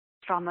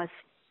from us,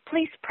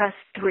 please press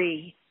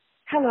 3.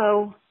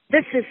 Hello,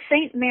 this is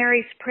St.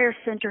 Mary's Prayer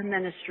Center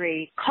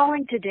Ministry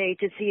calling today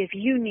to see if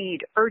you need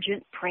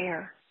urgent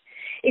prayer.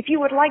 If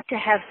you would like to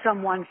have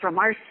someone from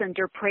our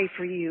center pray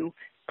for you,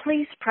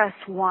 please press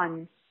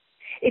 1.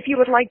 If you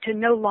would like to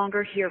no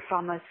longer hear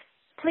from us,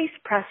 please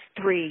press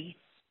 3.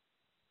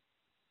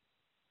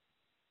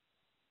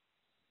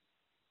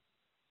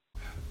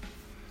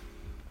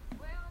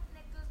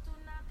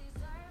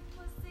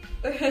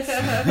 That's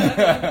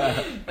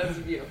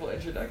a beautiful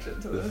introduction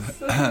to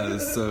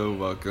this. So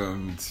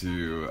welcome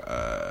to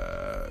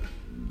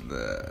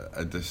the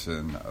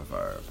edition of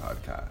our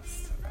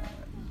podcast.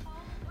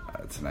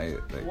 And tonight,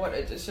 what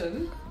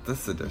edition?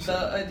 This edition.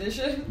 The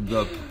edition.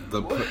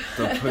 The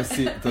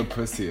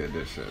pussy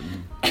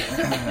edition.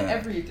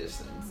 Every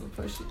edition is a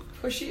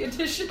pushy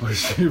edition.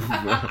 Pushy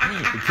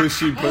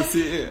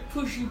pussy.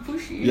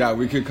 Pushy. Yeah,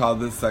 we could call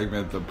this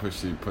segment the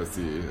pushy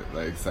pussy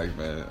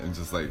segment, and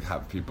just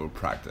have people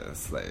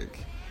practice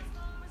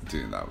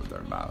doing that with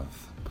their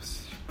mouth.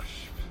 Pussy.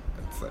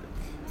 It's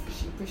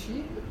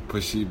pushy.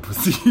 Pussy.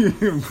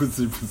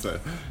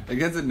 It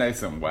gets it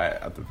nice and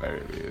wet at the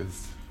very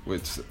least,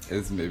 which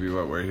is maybe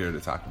what we're here to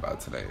talk about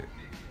tonight.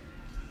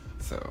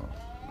 So,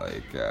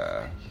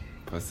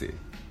 pussy.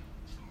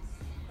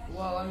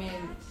 Well, I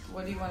mean,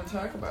 what do you want to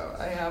talk about?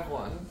 I have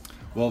one.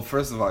 Well,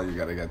 first of all, you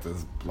gotta get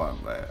this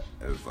blunt lit.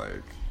 It's Oh,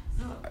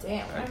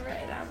 damn. All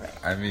right.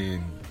 I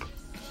mean...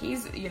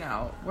 He's,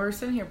 we're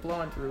sitting here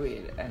blowing through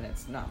weed, and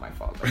it's not my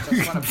fault. I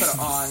just want to put it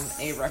on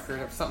a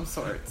record of some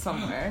sort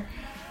somewhere.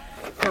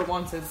 For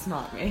once, it's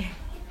not me.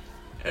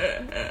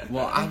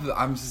 Well,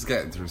 I'm just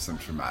getting through some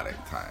traumatic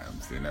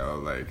times,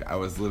 I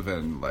was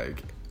living,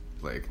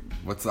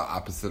 what's the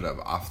opposite of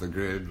off the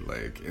grid?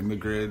 In the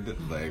grid?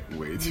 Way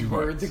too much.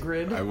 Word the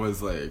grid? I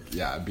was,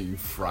 being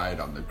fried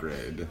on the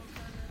grid.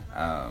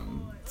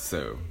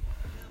 So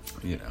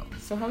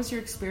how was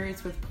your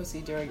experience with pussy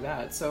during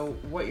that? So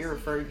what you're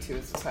referring to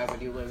is the time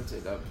when you lived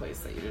in a place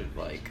that you didn't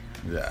like.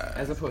 Yeah.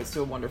 As opposed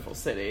to a wonderful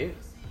city.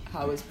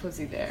 How was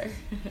pussy there?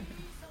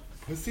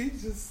 Pussy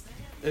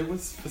it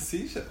was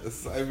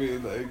facetious. I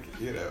mean,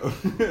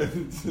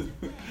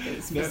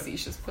 It's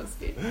facetious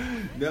pussy.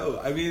 No,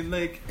 I mean,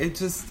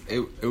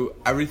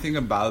 everything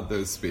about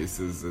those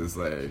spaces is,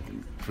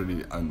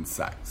 pretty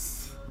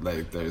unsexed.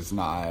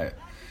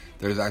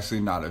 There's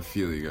actually not a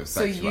feeling of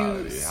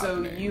sexuality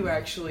happening. So you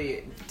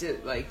actually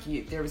did,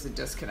 there was a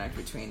disconnect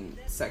between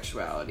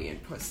sexuality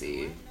and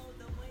pussy.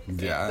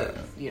 Yeah.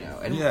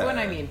 When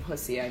I mean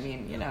pussy, I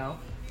mean,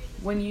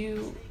 when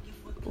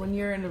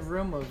you're in a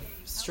room of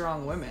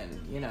strong women,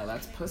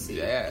 that's pussy.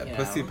 Yeah,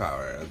 pussy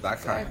power. That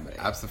exactly. kind.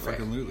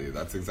 Absolutely. Right.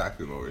 That's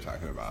exactly what we're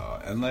talking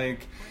about. And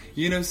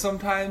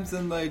sometimes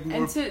and more...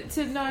 And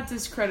to not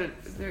discredit,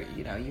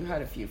 you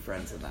had a few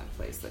friends in that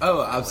place that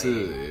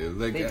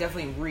absolutely. They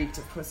definitely reeked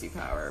of pussy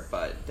power,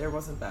 but there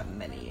wasn't that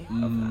many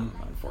of them,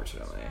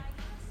 unfortunately.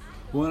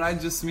 Well, and I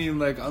just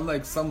mean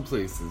unlike some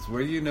places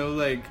where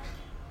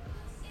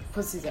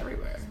pussy's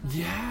everywhere.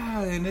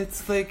 Yeah, and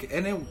it's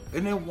and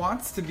it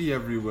wants to be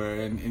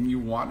everywhere, and you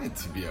want it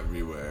to be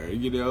everywhere,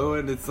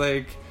 and it's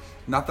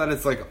not that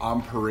it's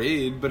on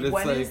parade, but it's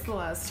When is the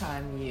last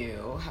time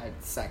you had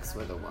sex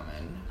with a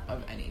woman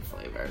of any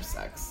flavor,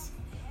 sex?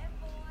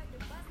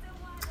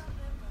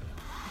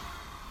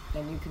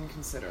 And you can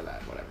consider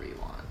that whatever you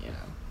want,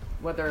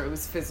 whether it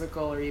was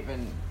physical or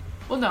even...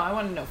 Well, no, I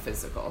want to know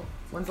physical.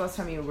 When's the last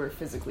time you were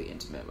physically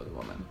intimate with a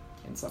woman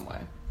in some way?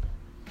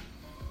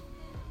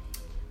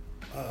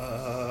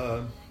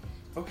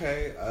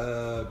 Okay,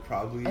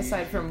 probably...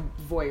 Aside from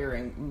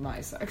voyeuring my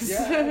sex.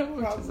 Yeah,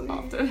 which probably. Is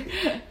often.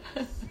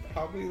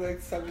 Probably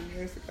 7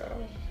 years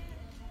ago.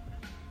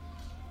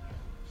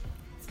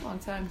 It's a long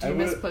time. Do you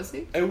miss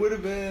pussy? It would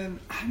have been...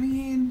 I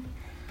mean...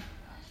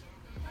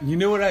 You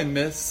know what I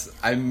miss?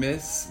 I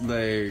miss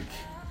the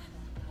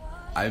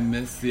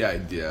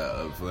idea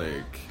of,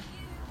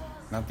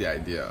 not the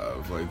idea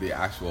of, the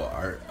actual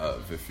art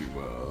of, if you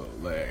will,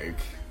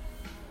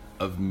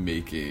 of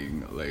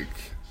making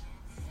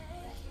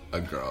a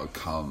girl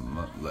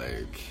come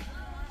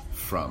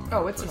from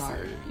her it's pussy. an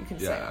art. You can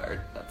say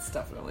art. That's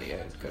definitely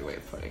a good way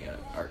of putting it.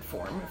 Art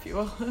form, if you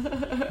will.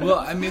 Well,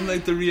 I mean,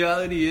 the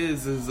reality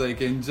is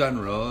in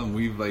general, and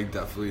we've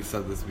definitely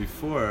said this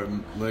before,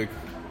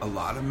 a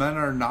lot of men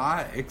are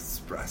not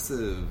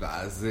expressive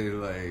as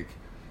they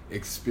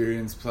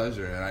experience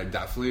pleasure, and I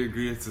definitely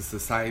agree it's a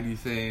society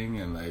thing,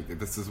 and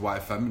this is why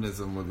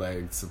feminism would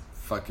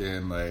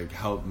fucking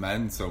help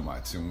men so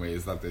much in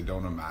ways that they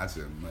don't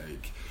imagine.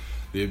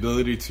 The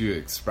ability to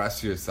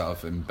express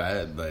yourself in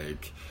bed,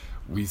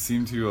 we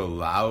seem to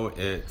allow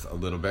it a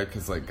little bit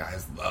because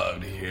guys love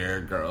to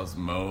hear girls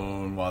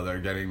moan while they're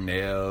getting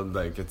nailed.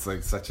 It's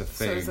such a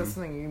thing. So is that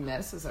something you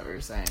miss? Is that what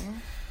you're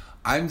saying?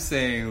 I'm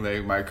saying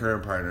my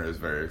current partner is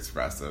very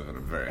expressive and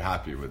I'm very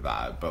happy with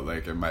that, but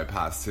in my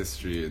past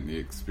history and the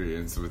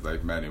experience with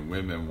men and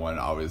women, one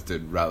always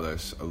did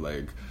relish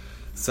a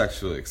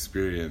sexual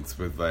experience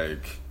with a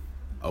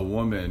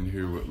woman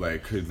who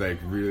could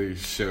really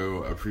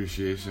show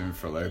appreciation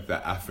for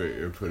the effort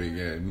you're putting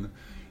in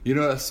you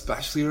know,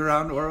 especially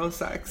around oral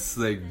sex,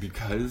 like,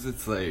 because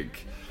it's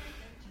like,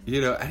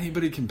 you know,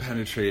 anybody can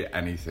penetrate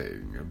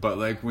anything, but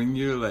like when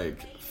you're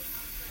like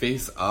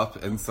face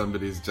up in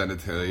somebody's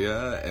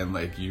genitalia and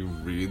like you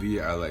really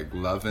are like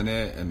loving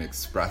it and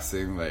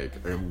expressing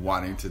like or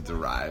wanting to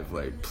derive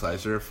like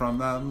pleasure from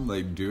them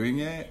like doing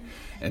it,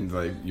 and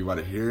like you want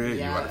to hear it,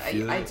 you want to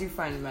feel it. I do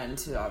find men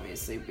to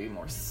obviously be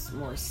more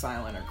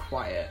silent or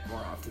quiet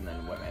more often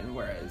than women,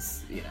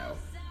 whereas, you know,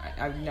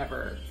 I've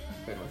never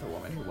been with a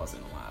woman who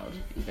wasn't allowed,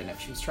 even if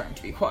she was trying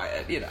to be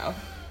quiet, you know.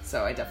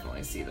 So I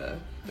definitely see the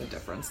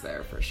difference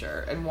there for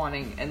sure, and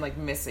wanting and like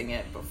missing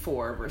it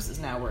before versus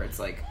now, where it's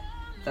like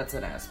that's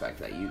an aspect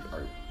that you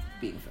are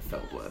being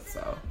fulfilled with.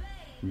 So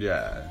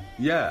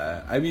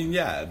yeah, I mean,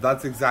 yeah,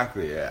 that's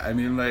exactly it. I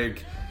mean,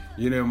 like,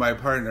 you know, my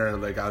partner,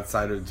 like,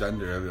 outside of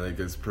gender, like,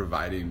 is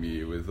providing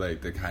me with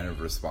like the kind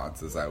of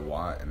responses I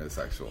want in a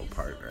sexual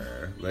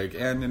partner, like,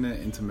 and in an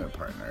intimate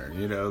partner,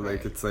 you know,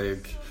 like, it's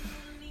like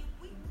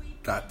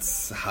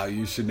that's how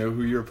you should know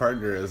who your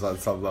partner is on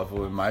some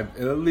level, in my,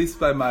 at least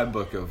by my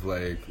book of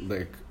like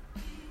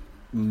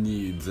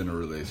needs in a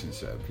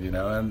relationship, you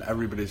know. And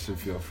everybody should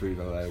feel free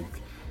to like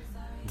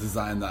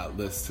design that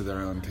list to their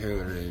own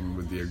tailoring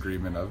with the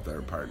agreement of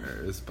their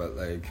partners, but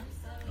like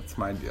that's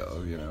my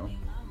deal, you know.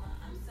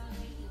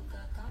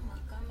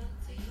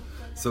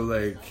 So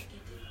like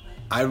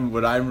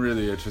what I'm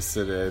really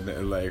interested in,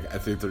 and like I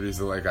think the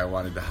reason like I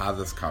wanted to have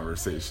this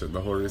conversation,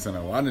 the whole reason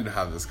I wanted to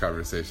have this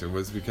conversation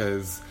was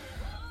because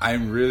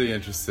I'm really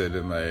interested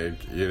in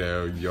like, you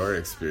know, your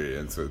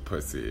experience with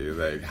pussy,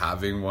 like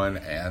having one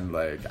and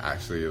like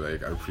actually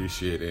like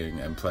appreciating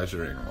and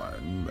pleasuring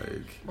one.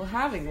 Like, well,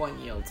 having one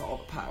yields all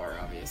the power,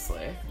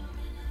 obviously,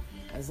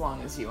 as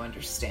long as you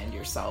understand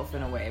yourself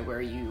in a way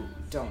where you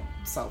don't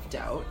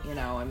self-doubt, you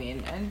know. I mean,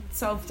 and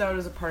self-doubt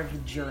is a part of the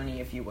journey,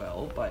 if you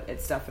will, but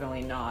it's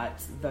definitely not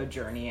the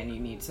journey, and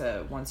you need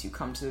to, once you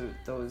come to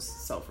those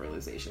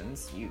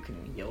self-realizations, you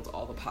can yield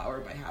all the power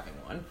by having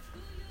one.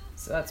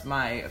 So that's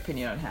my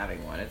opinion on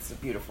having one. It's a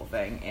beautiful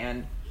thing,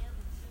 and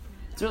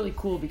it's really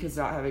cool because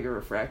not having a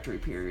refractory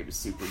period is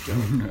super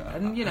dope.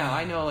 And, you know,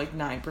 I know like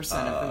 9%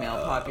 of the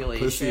male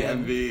population. Pussy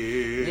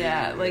envy.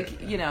 Yeah,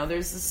 like, you know,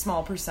 there's a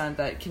small percent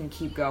that can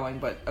keep going,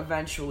 but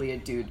eventually a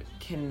dude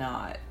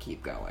cannot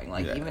keep going.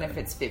 Like, even if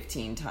it's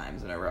 15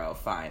 times in a row,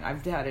 fine.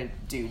 I've had a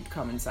dude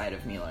come inside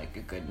of me like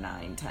a good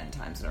 9-10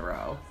 times in a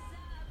row.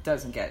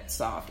 Doesn't get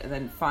soft, and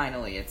then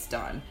finally it's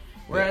done.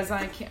 Whereas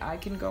I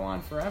can go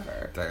on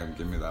forever. Damn,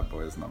 give me that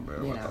boy's number.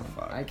 You what know, the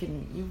fuck?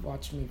 you've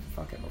watched me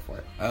fuck it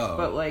before. Oh.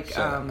 But like,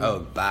 okay.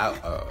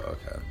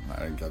 I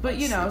didn't get that. But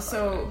you know,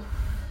 so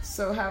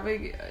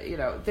having, you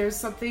know, there's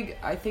something,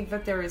 I think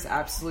that there is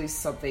absolutely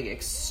something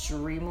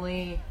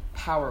extremely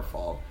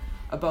powerful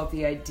about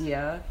the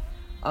idea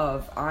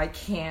of I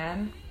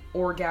can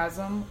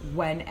orgasm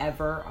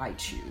whenever I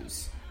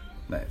choose.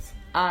 Nice.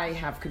 I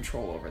have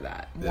control over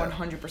that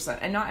 100%,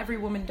 and not every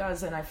woman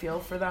does, and I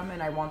feel for them,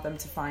 and I want them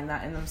to find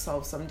that in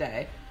themselves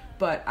someday.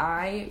 But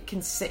I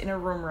can sit in a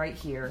room right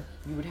here,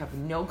 you would have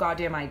no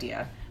goddamn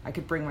idea. I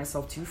could bring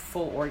myself to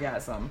full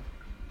orgasm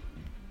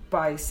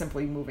by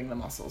simply moving the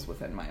muscles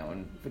within my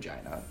own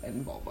vagina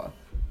and vulva.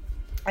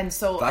 And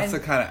so that's the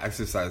kind of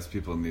exercise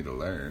people need to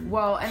learn.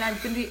 Well, and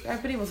I've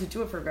been able to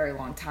do it for a very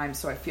long time,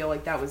 so I feel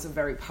like that was a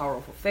very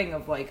powerful thing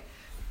of like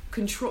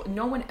control.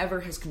 No one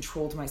ever has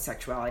controlled my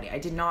sexuality. I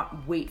did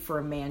not wait for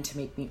a man to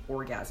make me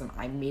orgasm.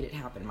 I made it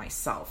happen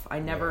myself. I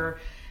never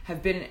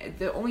have been,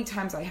 the only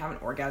times I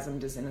haven't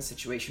orgasmed is in a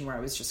situation where I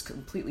was just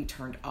completely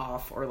turned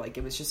off, or like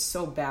it was just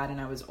so bad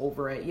and I was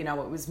over it. You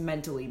know, it was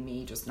mentally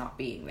me just not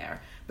being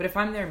there. But if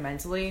I'm there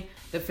mentally,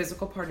 the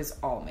physical part is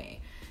all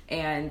me.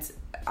 And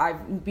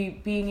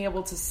being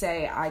able to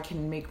say I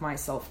can make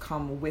myself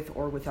come with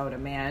or without a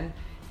man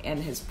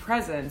and his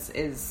presence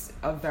is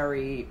a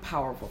very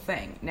powerful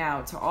thing.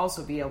 Now, to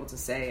also be able to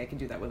say I can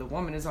do that with a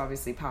woman is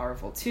obviously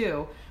powerful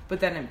too, but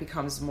then it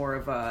becomes more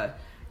of a,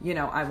 you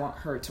know, I want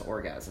her to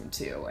orgasm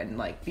too. And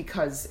like,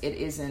 because it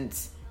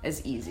isn't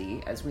as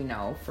easy as we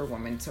know for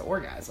women to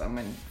orgasm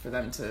and for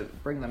them to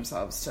bring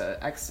themselves to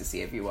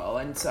ecstasy, if you will.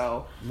 And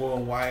so... Well,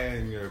 why,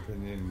 in your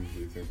opinion, do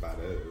you think that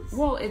is?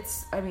 Well,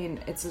 it's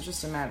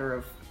just a matter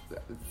of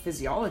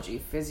physiology.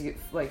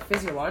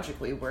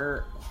 Physiologically,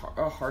 we're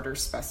a harder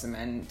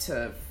specimen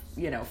to,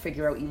 you know,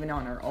 figure out even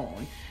on our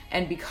own.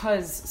 And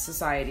because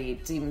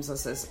society deems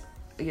us as,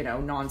 you know,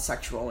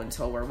 non-sexual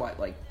until we're,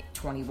 like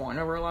 21,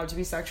 or we're allowed to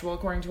be sexual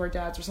according to our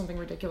dads or something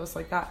ridiculous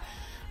like that.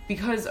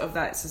 Because of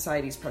that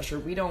society's pressure,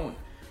 we don't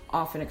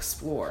often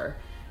explore,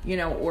 you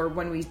know, or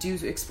when we do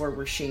explore,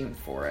 we're shamed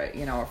for it.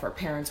 You know, if our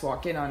parents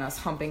walk in on us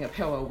humping a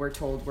pillow, we're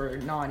told we're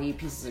naughty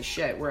pieces of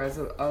shit, whereas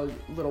a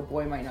little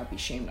boy might not be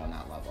shamed on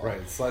that level.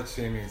 Right, slut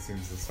shaming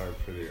seems to start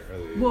pretty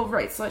early. Well,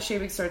 right, slut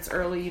shaming starts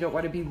early. You don't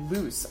want to be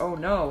loose. Oh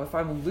no, if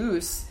I'm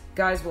loose,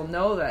 guys will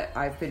know that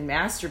I've been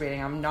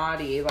masturbating, I'm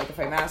naughty, like if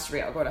I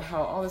masturbate, I'll go to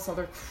hell, all this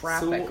other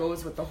crap that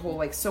goes with the whole,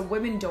 like, so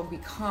women don't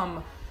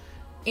become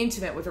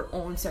intimate with their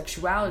own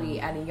sexuality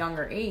at a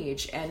younger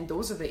age, and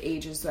those are the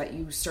ages that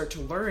you start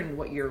to learn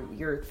what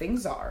your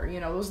things are. You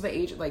know, those are the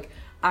age, like,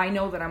 I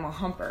know that I'm a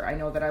humper. I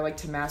know that I like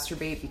to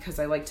masturbate because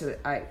I like to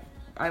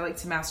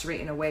masturbate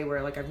in a way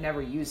where, like, I've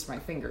never used my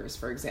fingers,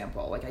 for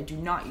example. Like, I do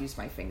not use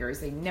my fingers.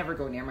 They never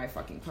go near my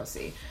fucking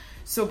pussy.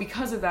 So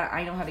because of that,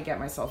 I know how to get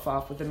myself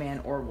off with a man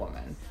or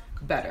woman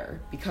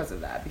better because of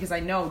that. Because I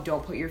know,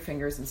 don't put your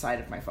fingers inside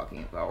of my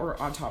fucking, or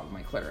on top of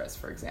my clitoris,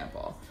 for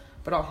example.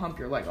 But I'll hump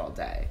your leg all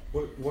day.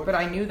 But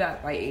I knew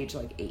that by age,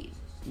 like, 8,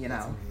 you know?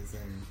 That's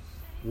amazing.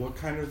 What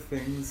kind of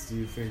things do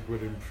you think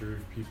would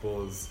improve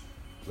people's,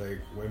 like,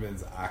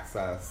 women's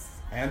access,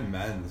 and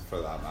men's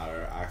for that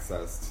matter,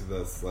 access to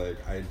this, like,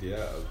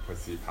 idea of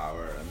pussy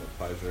power and the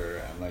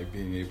pleasure and, like,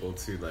 being able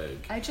to,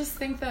 like... I just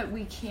think that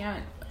we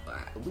can't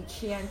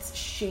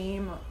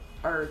shame,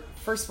 or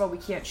first of all, we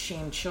can't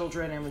shame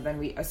children, and then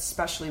we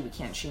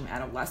can't shame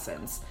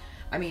adolescents.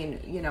 I mean,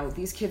 you know,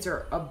 these kids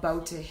are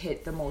about to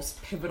hit the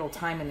most pivotal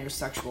time in their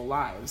sexual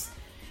lives.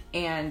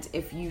 And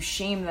if you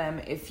shame them,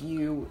 if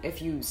you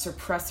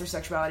suppress their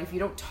sexuality, if you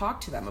don't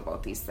talk to them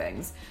about these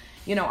things,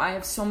 you know, I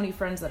have so many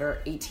friends that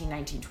are 18,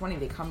 19, 20,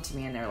 they come to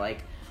me and they're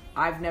like,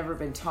 I've never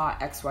been taught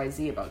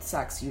XYZ about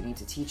sex, you need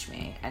to teach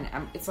me. And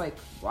it's like,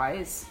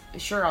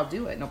 sure, I'll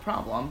do it, no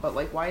problem, but,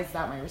 like, why is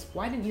that my risk?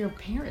 Why didn't your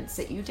parents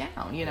sit you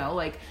down, you know?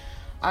 Like,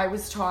 I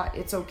was taught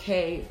it's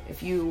okay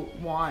if you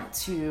want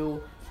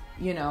to,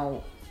 you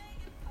know,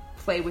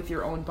 play with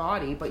your own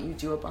body, but you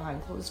do it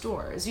behind closed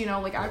doors, you know?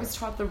 Like, I was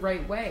taught the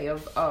right way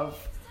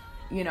of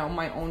you know,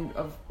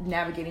 of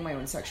navigating my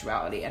own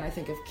sexuality. And I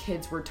think if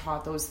kids were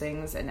taught those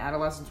things and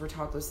adolescents were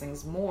taught those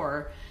things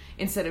more,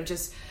 instead of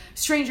just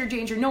stranger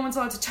danger, no one's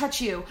allowed to touch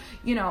you,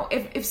 you know,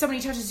 if somebody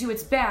touches you,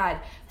 it's bad.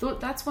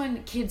 That's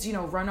when kids, you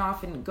know, run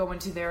off and go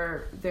into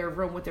their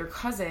room with their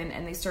cousin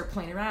and they start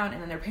playing around,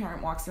 and then their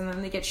parent walks in and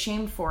then they get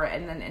shamed for it.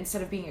 And then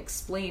instead of being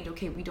explained,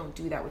 okay, we don't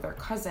do that with our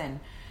cousin.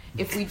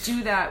 If we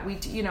do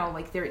that, you know,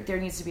 like, there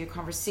needs to be a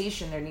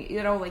conversation.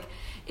 You know, like,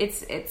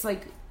 it's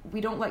like, we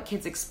don't let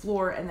kids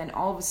explore, and then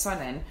all of a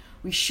sudden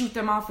we shoot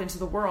them off into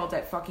the world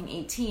at fucking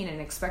 18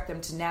 and expect them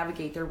to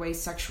navigate their way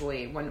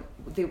sexually when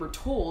they were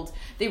told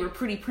they were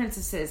pretty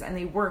princesses, and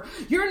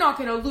you're not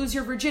going to lose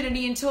your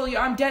virginity until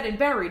I'm dead and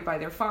buried by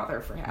their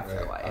father for half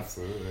their life.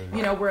 Absolutely.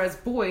 You know, whereas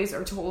boys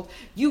are told,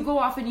 you go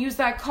off and use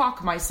that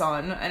cock, my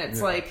son, and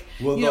it's like,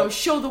 well, you know,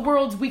 show the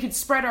world we could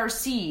spread our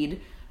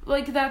seed.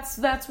 Like, that's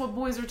what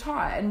boys are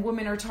taught, and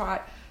women are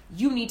taught,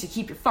 you need to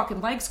keep your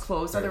fucking legs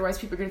closed, otherwise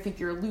people are going to think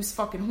you're a loose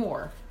fucking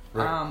whore.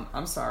 Right.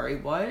 I'm sorry,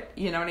 what?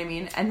 You know what I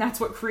mean? And that's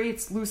what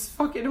creates loose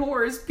fucking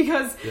whores,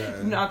 because,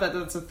 not that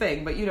that's a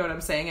thing, but you know what I'm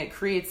saying? It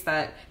creates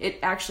that, it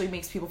actually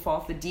makes people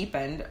fall off the deep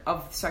end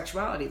of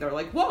sexuality. They're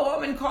like, whoa,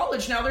 I'm in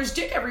college now, there's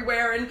dick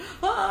everywhere, and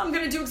I'm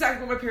going to do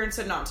exactly what my parents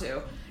said not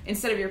to.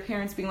 Instead of your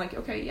parents being like,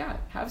 okay, yeah,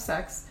 have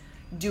sex,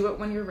 do it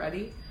when you're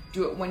ready,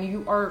 do it when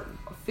you are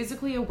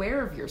physically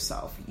aware of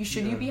yourself.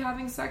 Should you be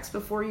having sex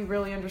before you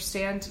really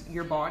understand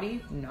your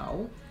body?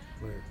 No.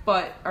 Right.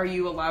 But are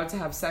you allowed to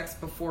have sex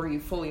before you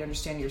fully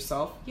understand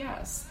yourself?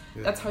 Yes.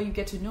 Yeah. That's how you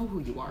get to know who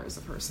you are as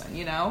a person,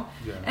 you know?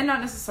 Yeah. And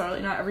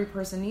not every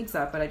person needs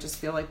that, but I just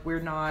feel like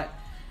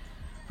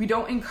we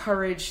don't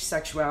encourage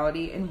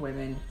sexuality in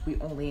women, we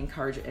only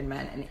encourage it in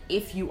men. And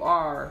if you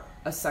are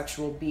a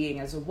sexual being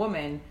as a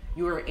woman,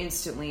 you are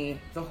instantly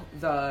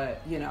the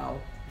you know,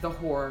 the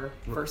whore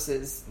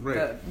versus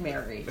the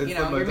Mary. It's, you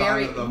know, you're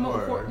Mary,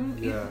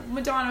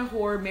 Madonna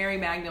whore, Mary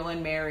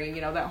Magdalene, Mary,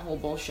 you know, that whole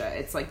bullshit.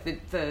 It's like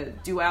the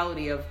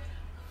duality of,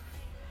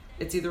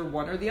 it's either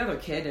one or the other,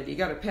 kid, and you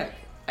gotta pick.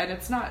 And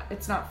it's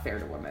not fair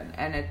to women.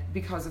 And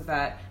because of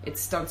that, it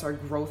stunts our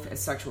growth as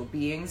sexual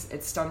beings.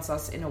 It stunts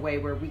us in a way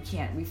where we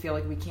feel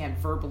like we can't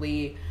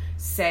verbally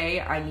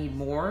say, I need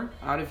more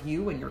out of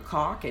you and your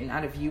cock, and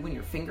out of you and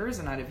your fingers,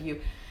 and out of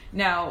you.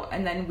 Now,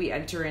 and then we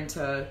enter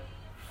into,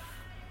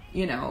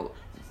 you know,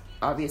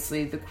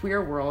 obviously the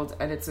queer world,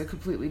 and it's a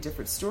completely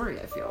different story,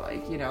 I feel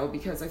like, you know,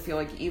 because I feel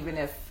like even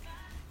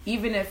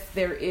if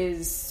there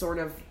is sort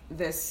of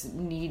this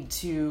need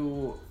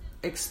to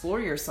explore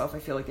yourself, I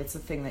feel like it's a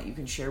thing that you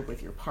can share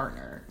with your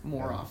partner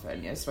more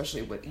often,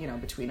 especially with, you know,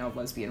 between a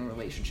lesbian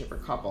relationship or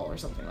couple or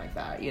something like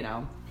that, you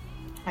know.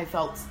 I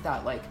felt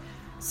that, like,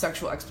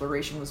 sexual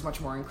exploration was much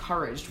more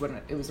encouraged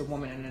when it was a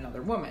woman and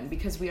another woman,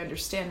 because we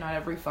understand not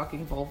every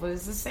fucking vulva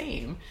is the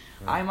same.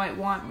 Right. I might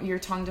want your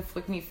tongue to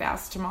flick me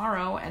fast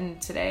tomorrow, and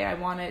today I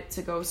want it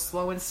to go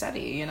slow and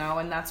steady, you know.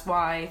 And that's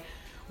why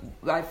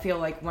I feel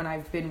like when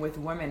I've been with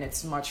women,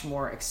 it's much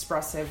more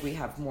expressive. We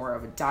have more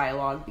of a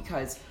dialogue,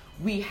 because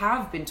we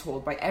have been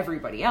told by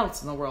everybody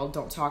else in the world,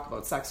 don't talk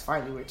about sex.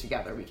 Finally, we're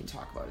together, we can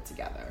talk about it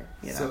together,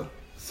 you know.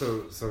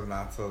 So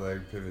not to,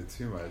 like, pivot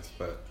too much,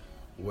 but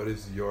what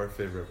is your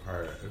favorite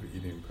part of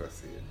eating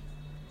pussy?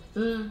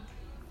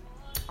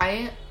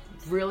 I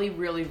really,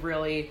 really,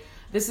 really,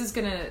 this is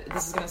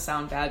gonna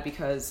sound bad,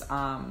 because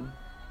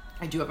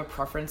I do have a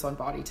preference on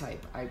body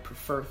type. I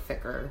prefer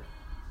thicker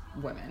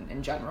women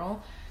in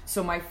general.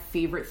 So my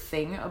favorite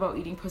thing about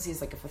eating pussy is,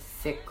 like, if a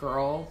thick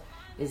girl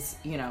is,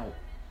 you know,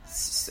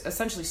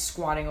 essentially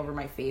squatting over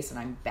my face and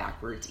I'm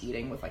backwards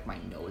eating with like my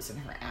nose in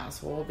her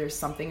asshole. There's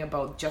something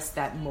about just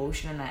that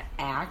motion and that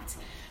act,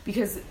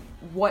 because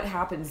what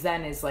happens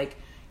then is like,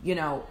 you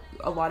know,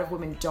 a lot of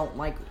women don't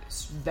like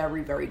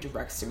very, very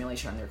direct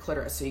stimulation on their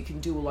clitoris. So you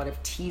can do a lot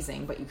of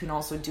teasing, but you can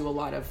also do a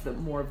lot of the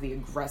more of the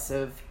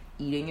aggressive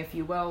eating, if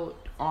you will,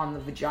 on the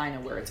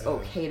vagina, where it's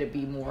okay to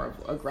be more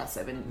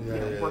aggressive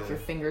and work your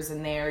fingers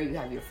in there. You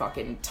have your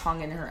fucking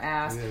tongue in her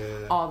ass,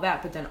 all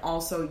that. But then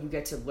also you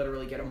get to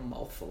literally get a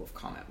mouthful of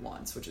cum at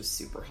once, which is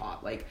super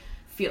hot. Like,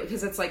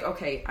 because it's like,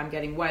 okay, I'm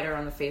getting wetter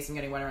on the face,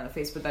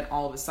 but then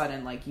all of a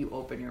sudden, like, you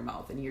open your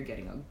mouth and you're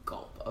getting a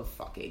gulp of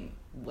fucking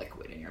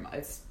liquid in your mouth.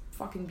 It's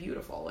fucking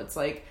beautiful. It's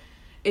like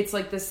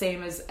the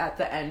same as at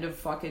the end of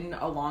fucking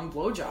a long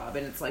blowjob,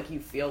 and it's like you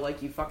feel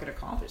like you fucking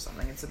accomplished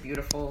something. It's a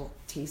beautiful,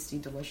 tasty,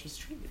 delicious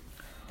treat.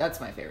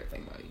 That's my favorite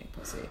thing about eating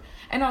pussy.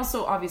 And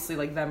also, obviously,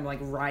 like, them, like,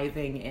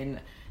 writhing in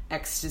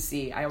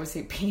ecstasy. I always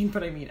say pain,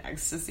 but I mean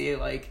ecstasy,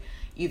 like,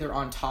 either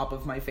on top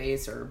of my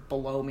face or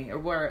below me, or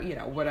where, you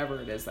know,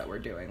 whatever it is that we're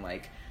doing.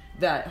 Like,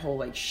 that whole,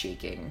 like,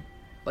 shaking.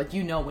 Like,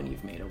 you know when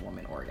you've made a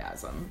woman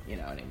orgasm, you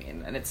know what I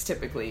mean? And it's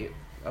typically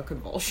a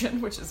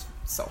convulsion, which is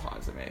so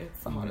hot to me.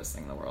 It's the hottest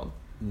thing in the world.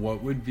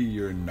 What would be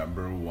your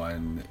number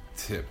one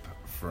tip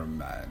for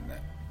men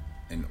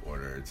in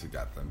order to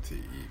get them to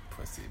eat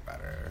pussy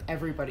better?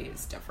 Everybody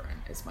is different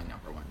is my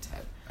number one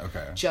tip.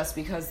 Okay. Just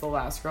because the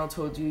last girl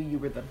told you you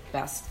were the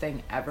best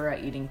thing ever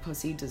at eating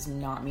pussy does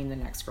not mean the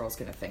next girl's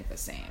going to think the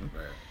same.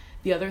 Right.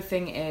 The other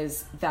thing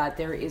is that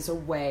there is a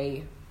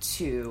way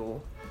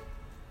to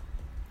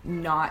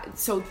not...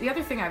 So the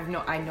other thing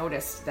I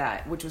noticed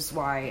that, which was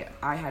why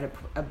I had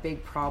a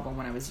big problem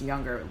when I was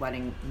younger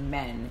letting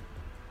men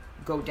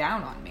go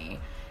down on me,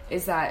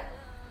 is that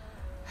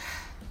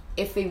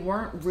if they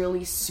weren't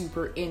really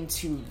super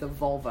into the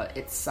vulva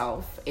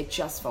itself, it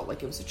just felt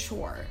like it was a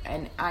chore.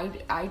 And I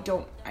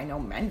know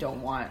men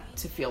don't want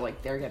to feel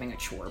like they're getting a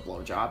chore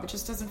blowjob. It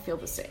just doesn't feel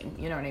the same.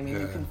 You know what I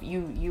mean?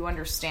 Yeah. You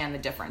understand the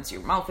difference.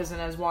 Your mouth isn't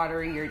as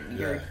watery.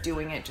 You're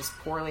doing it just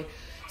poorly.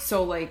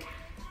 So, like,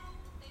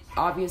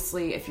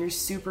 obviously, if you're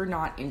super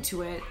not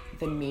into it,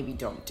 then maybe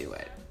don't do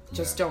it.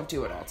 Just don't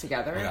do it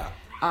altogether. Yeah.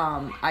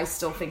 I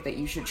still think that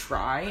you should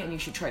try, and you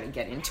should try to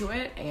get into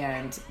it,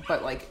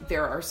 but like,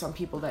 there are some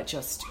people that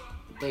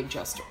they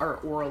are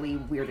orally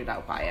weirded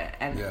out by it,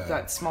 and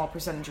that small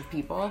percentage of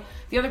people,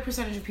 the other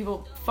percentage of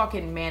people,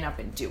 fucking man up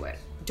and do it.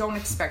 Don't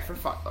expect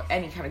for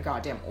any kind of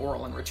goddamn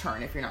oral in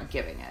return if you're not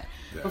giving it.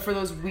 Yeah. But for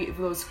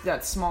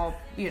that small,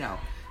 you know,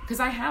 because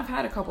I have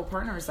had a couple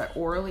partners that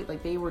orally,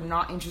 like, they were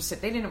not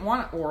interested. They didn't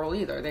want oral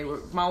either.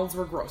 Mouths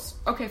were gross.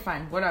 Okay,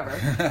 fine, whatever.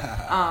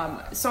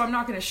 So I'm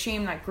not going to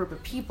shame that group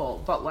of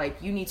people, but,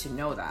 like, you need to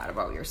know that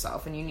about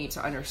yourself, and you need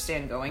to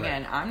understand going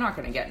in, I'm not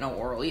going to get no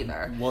oral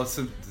either. Well,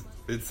 so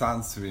it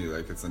sounds to me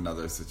like it's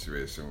another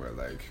situation where,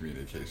 like,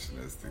 communication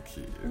is the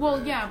key. Well,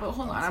 right? Yeah, but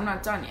hold on, I'm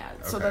not done yet.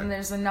 Okay. So then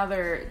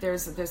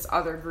there's this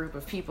other group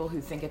of people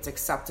who think it's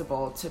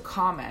acceptable to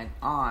comment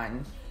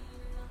on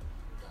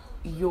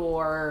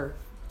your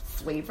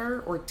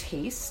flavor or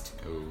taste.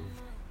 Ooh.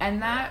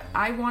 And that,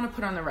 I want to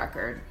put on the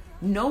record,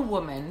 no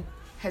woman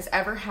has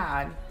ever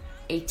had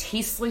a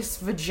tasteless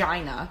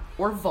vagina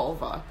or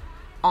vulva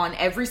on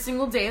every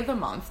single day of the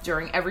month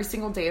during every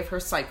single day of her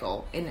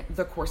cycle in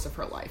the course of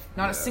her life.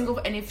 Not a single,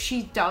 and if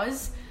she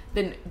does,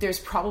 then there's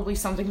probably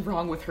something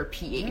wrong with her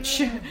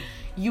pH.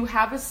 You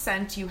have a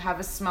scent, you have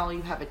a smell,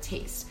 you have a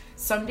taste.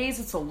 Some days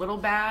it's a little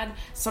bad.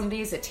 Some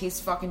days it tastes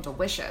fucking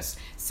delicious.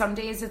 Some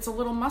days it's a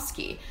little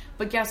musky.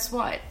 But guess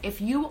what? If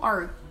you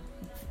are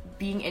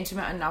being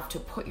intimate enough to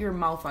put your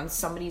mouth on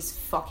somebody's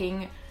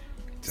fucking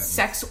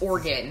sex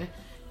organ,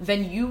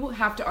 then you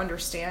have to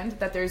understand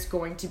that there's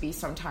going to be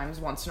sometimes,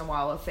 once in a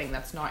while, a thing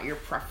that's not your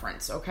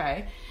preference,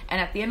 okay?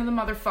 And at the end of the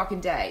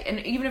motherfucking day, and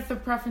even if the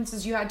preference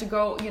is you had to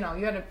go, you know,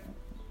 you had to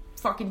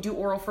fucking do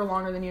oral for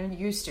longer than you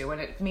used to,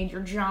 and it made your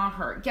jaw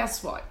hurt.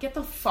 Guess what? Get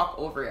the fuck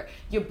over it.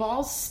 Your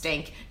balls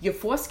stink. Your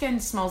foreskin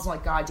smells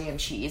like goddamn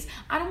cheese.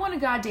 I don't want to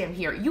goddamn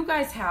hear. You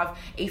guys have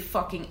a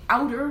fucking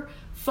outer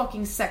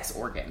fucking sex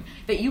organ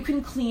that you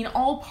can clean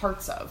all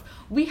parts of.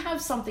 We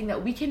have something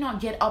that we cannot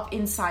get up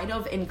inside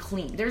of and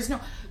clean. There's no...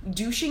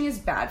 Douching is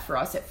bad for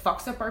us. It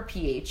fucks up our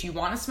pH. You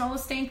want to smell a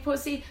stained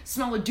pussy?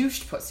 Smell a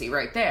douched pussy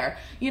right there.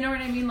 You know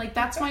what I mean? Like,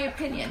 that's my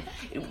opinion.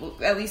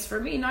 At least for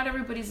me, not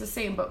everybody's the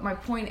same, but my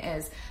point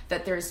is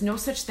that there's no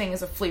such thing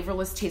as a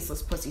flavorless,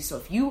 tasteless pussy. So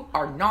if you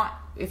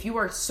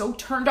are so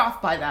turned off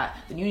by that,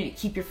 then you need to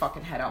keep your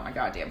fucking head out my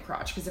goddamn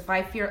crotch. Because if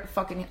I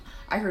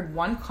heard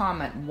one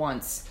comment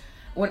once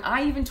when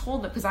I even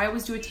told them, because I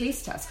always do a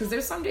taste test, because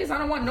there's some days I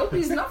don't want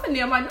nobody's nothing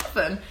near my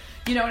nothing.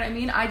 You know what I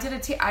mean?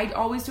 I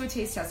always do a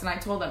taste test, and I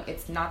told them,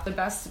 it's not the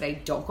best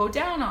today. Don't go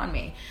down on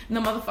me. And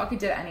the motherfucker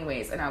did it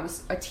anyways, and I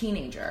was a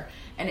teenager.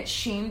 And it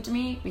shamed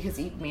me because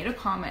he made a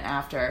comment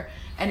after,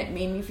 and it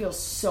made me feel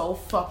so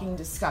fucking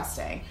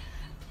disgusting.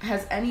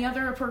 Has any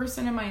other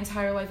person in my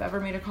entire life ever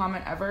made a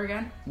comment ever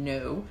again?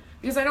 No.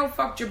 Because I don't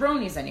fuck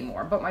jabronis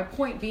anymore. But my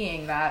point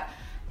being that,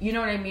 you know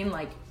what I mean?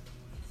 Like,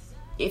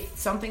 if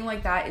something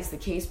like that is the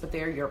case, but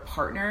they're your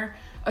partner,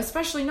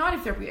 Especially not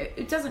if they're,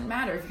 it doesn't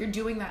matter. If you're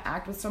doing that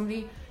act with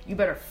somebody, you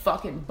better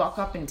fucking buck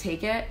up and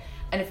take it.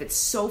 And if it's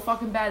so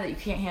fucking bad that you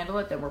can't handle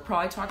it, then we're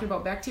probably talking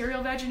about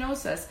bacterial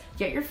vaginosis.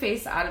 Get your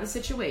face out of the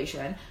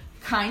situation,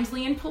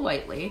 kindly and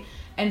politely,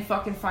 and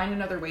fucking find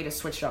another way to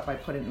switch it up by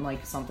putting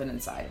like something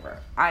inside of her.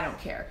 I don't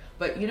care.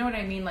 But you know what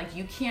I mean? Like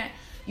you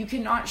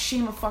cannot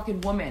shame a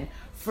fucking woman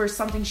for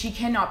something she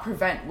cannot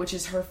prevent, which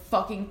is her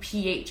fucking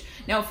pH.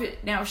 Now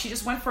if she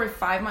just went for a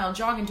 5-mile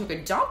jog and took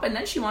a dump and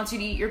then she wants you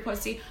to eat your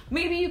pussy,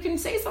 maybe you can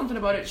say something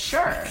about it,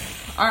 sure.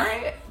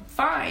 Alright?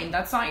 Fine.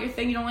 That's not your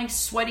thing. You don't like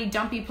sweaty,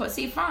 dumpy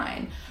pussy?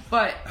 Fine.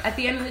 But at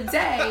the end of the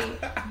day,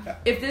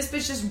 if this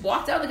bitch just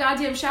walked out of the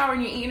goddamn shower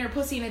and you're eating her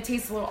pussy and it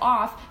tastes a little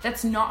off,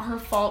 that's not her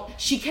fault.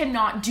 She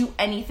cannot do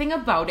anything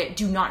about it.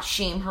 Do not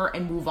shame her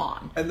and move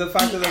on. And the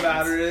fact of the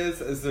matter is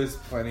there's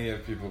plenty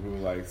of people who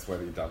like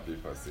sweaty, dumpy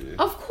pussy.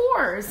 Of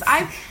course.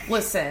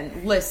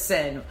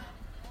 Listen.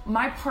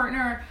 My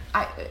partner,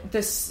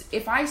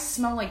 if I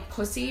smell like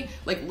pussy,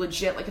 like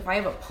legit, like if I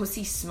have a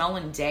pussy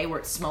smelling day where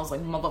it smells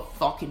like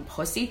motherfucking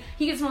pussy,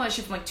 he can smell that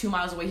shit from like 2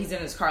 miles away. He's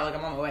in his car, like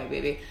I'm on my way,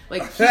 baby.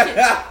 Like, you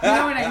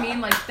know what I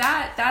mean? Like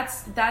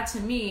that to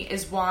me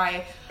is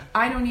why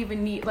I don't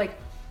even need, like,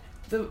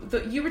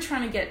 you were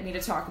trying to get me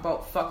to talk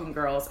about fucking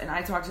girls, and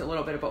I talked a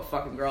little bit about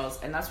fucking girls,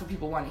 and that's what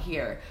people want to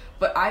hear.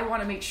 But I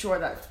want to make sure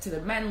that to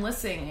the men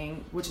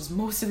listening, which is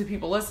most of the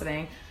people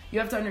listening, you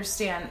have to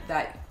understand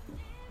that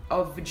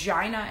a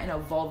vagina and a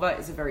vulva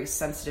is a very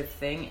sensitive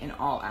thing in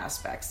all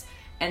aspects.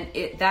 And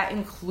that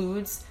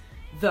includes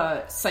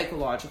the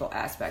psychological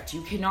aspect.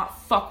 You cannot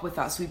fuck with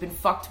us. We've been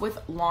fucked with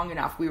long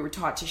enough. We were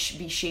taught to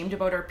be ashamed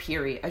about our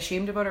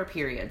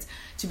periods,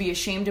 to be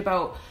ashamed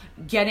about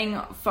getting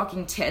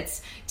fucking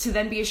tits, to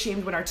then be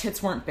ashamed when our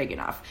tits weren't big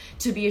enough,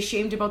 to be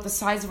ashamed about the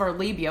size of our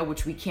labia,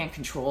 which we can't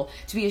control,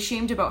 to be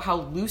ashamed about how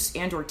loose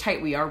and or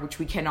tight we are, which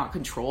we cannot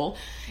control.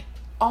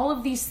 All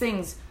of these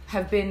things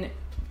have been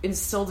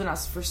instilled in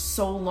us for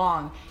so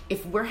long.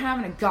 If we're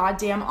having a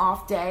goddamn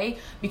off day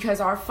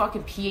because our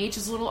fucking pH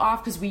is a little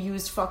off because we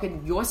used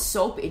fucking your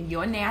soap in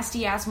your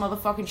nasty ass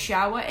motherfucking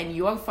shower and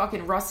your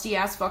fucking rusty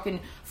ass fucking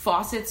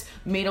faucets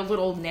made a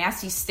little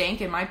nasty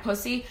stank in my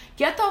pussy,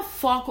 get the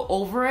fuck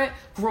over it,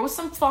 grow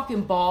some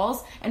fucking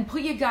balls, and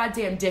put your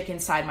goddamn dick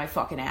inside my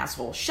fucking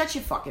asshole. Shut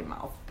your fucking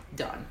mouth.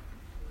 Done.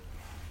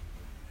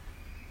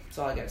 That's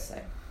all I gotta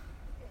say.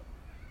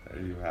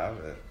 There you have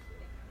it.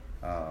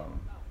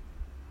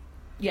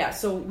 Yeah,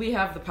 so we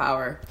have the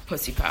power.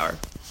 Pussy power.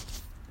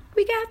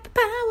 We got the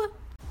power.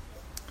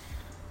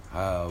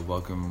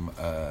 Welcome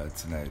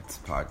tonight's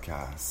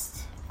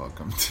podcast.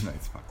 Welcome to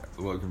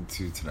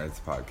tonight's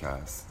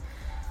podcast.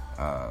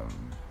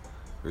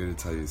 We're going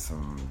to tell you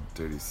some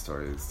dirty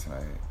stories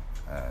tonight.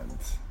 And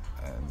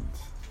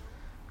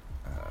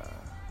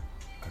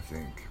I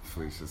think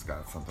Felicia's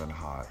got something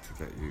hot to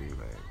get you,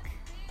 like,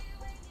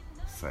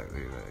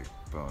 slightly, like,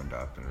 boned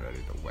up and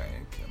ready to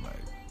wank and,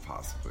 like,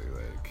 possibly,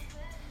 like,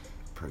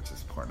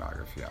 purchase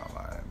pornography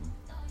online.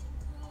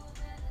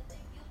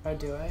 Oh,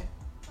 do I?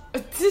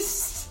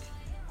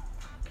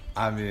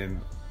 I mean,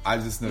 I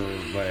just know,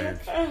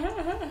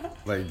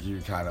 like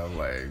you kind of,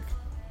 like,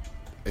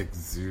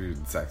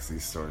 exude sexy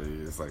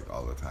stories, like,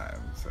 all the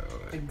time, so,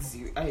 like...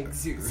 I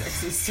exude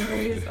sexy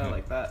stories. I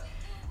like that.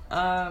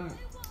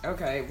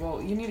 Okay,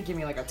 well, you need to give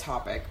me, like, a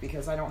topic,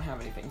 because I don't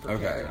have anything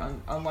prepared. Okay.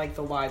 Unlike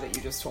the lie that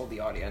you just told the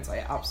audience, I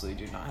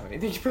absolutely do not have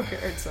anything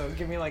prepared, so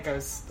give me, like, a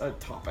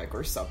topic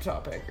or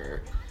subtopic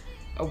or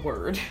a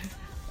word.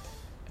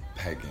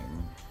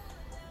 Pegging.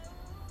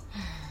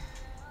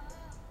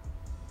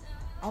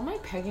 All my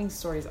pegging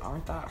stories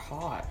aren't that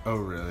hot. Oh,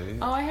 really?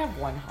 Oh, I have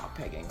one hot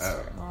pegging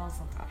story. Oh, it's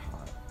not that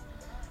hot.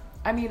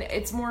 I mean,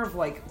 it's more of,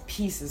 like,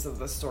 pieces of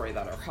the story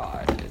that are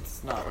hot.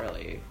 It's not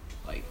really,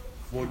 like...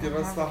 Well, give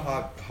us the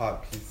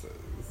hot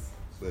pieces.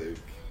 Like...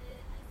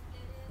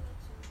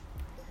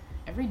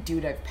 Every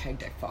dude I've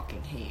pegged, I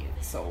fucking hate.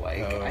 So,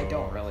 like, I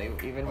don't really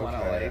even want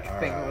to, like,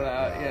 think of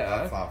that. Yeah.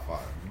 That's not fun.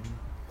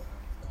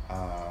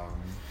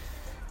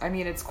 I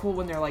mean, it's cool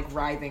when they're, like,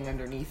 writhing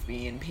underneath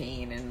me in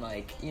pain and,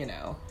 like, you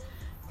know...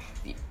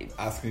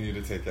 Asking you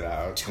to take it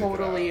out.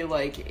 Totally, it out.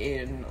 Like,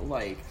 in,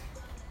 like,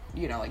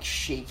 you know, like,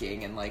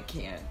 shaking and, like,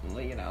 can't,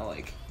 you know,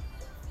 like,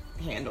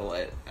 handle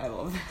it. I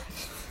love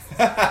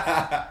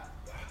that.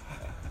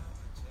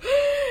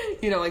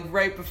 You know, like,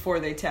 right before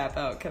they tap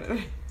out, kind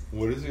of.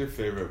 What is your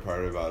favorite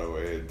part about a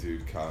way a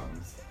dude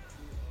comes?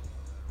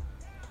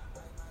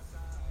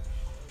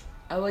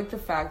 I like the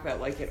fact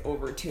that, like, it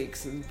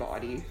overtakes his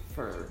body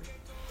for,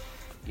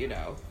 you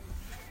know,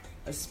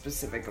 a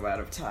specific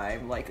amount of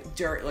time. Like,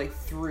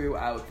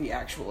 throughout the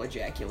actual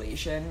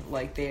ejaculation.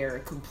 Like, they're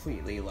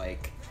completely,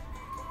 like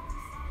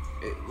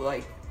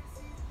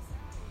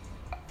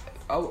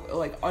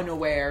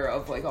unaware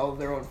of, like, all of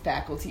their own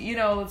faculty. You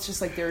know, it's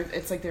just like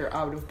they're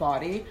out of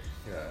body.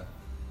 Yeah.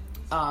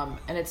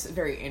 And it's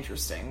very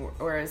interesting.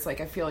 Whereas,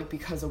 like, I feel like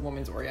because a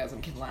woman's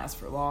orgasm can last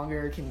for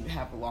longer, can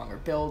have a longer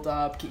build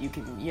up, you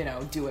can, you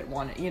know, do it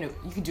you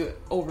can do it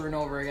over and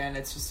over again.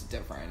 It's just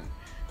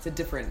it's a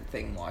different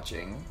thing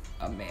watching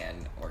a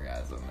man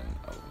orgasm and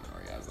a woman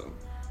orgasm.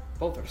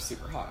 both are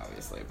super hot,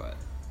 obviously, but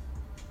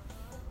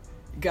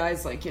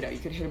guys, like, you know, you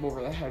could hit them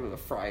over the head with a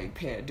frying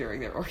pan during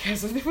their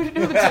orgasm. They wouldn't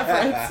know the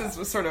difference.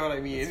 Is sort of what I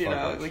mean, you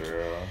know? Like,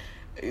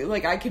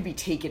 like, I could be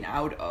taken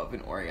out of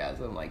an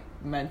orgasm, like,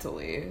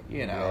 mentally,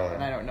 you know,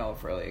 and I don't know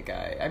if really a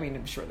guy, I mean,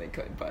 I'm sure they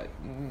could, but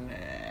nah.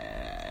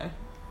 I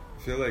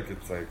feel like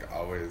it's, like,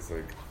 always,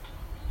 like,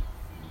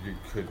 you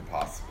could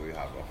possibly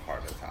have a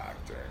heart attack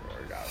during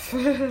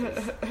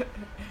orgasm.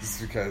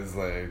 just because,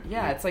 like...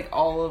 Yeah, it's like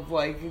all of,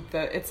 like,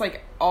 it's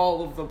like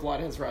all of the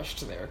blood has rushed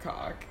to their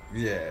cock.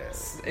 Yeah.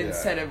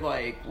 Instead of,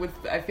 like,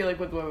 I feel like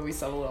with women we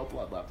still have a little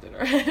blood left in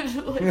our head.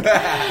 Like,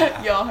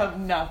 y'all have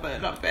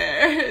nothing up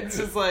there. It's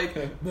just like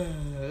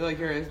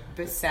you're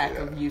a sack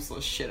of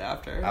useless shit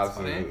after. It's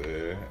absolutely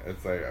funny.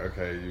 It's like,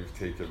 okay, you've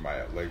taken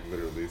my, like,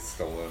 literally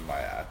stolen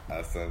my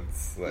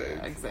essence. Like,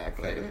 yeah,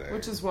 exactly.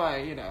 Which is why,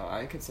 you know,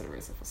 I consider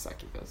myself a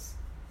succubus.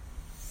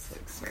 It's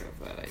like sort of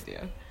that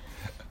idea.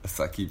 A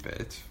sucky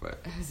bitch,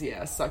 but...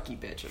 Yeah, a sucky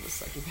bitch and a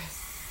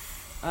succubus.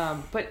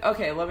 But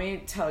okay, let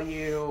me tell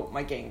you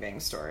my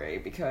gangbang story,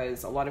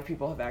 because a lot of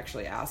people have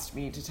actually asked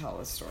me to tell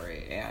this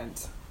story, and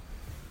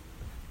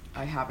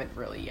I haven't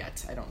really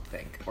yet, I don't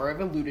think. Or I've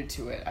alluded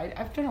to it.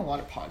 I've done a lot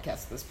of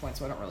podcasts at this point,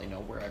 so I don't really know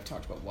where I've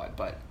talked about what,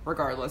 but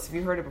regardless, if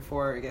you heard it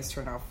before, I guess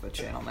turn off the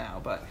channel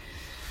now. But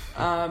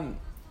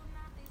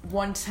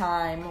one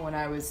time when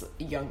I was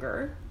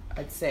younger,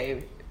 I'd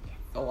say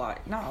a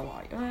lot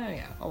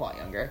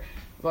younger,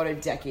 about a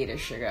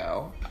decade-ish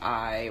ago,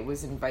 I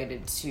was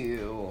invited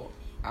to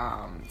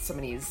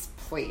somebody's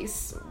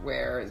place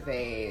where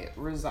they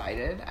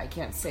resided. I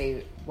can't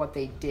say what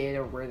they did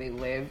or where they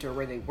lived or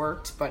where they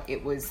worked, but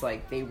it was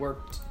like they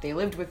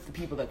lived with the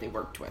people that they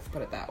worked with,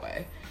 put it that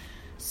way.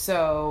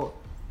 So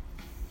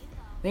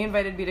they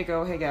invited me to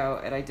go hang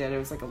out, and I did. It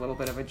was like a little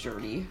bit of a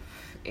journey,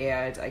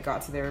 and I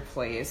got to their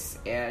place,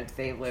 and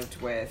they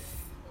lived with,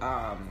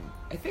 I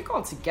think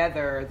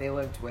altogether they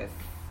lived with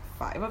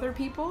 5 other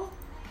people.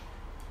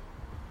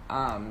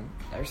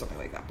 Or something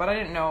like that. But I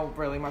didn't know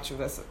really much of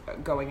this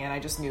going in. I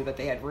just knew that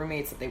they had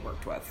roommates that they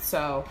worked with.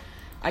 So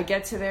I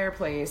get to their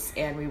place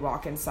and we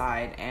walk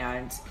inside,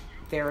 and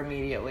they're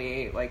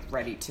immediately like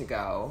ready to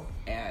go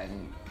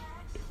and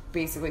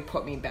basically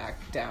put me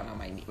back down on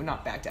my knee.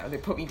 Not back down. They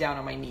put me down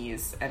on my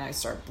knees and I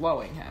start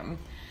blowing him.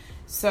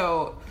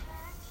 So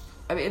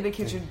I'm in the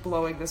kitchen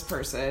blowing this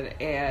person,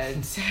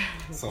 and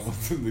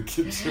someone's in the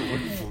kitchen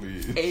with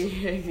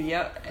bleach.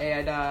 Yep,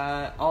 and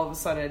all of a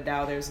sudden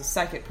now there's a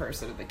second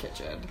person in the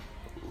kitchen.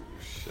 Oh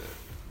shit!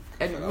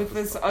 And with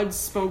this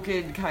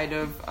unspoken kind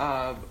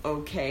of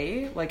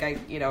okay, like I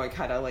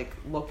kind of like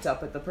looked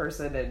up at the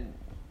person and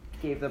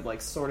gave them like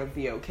sort of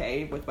the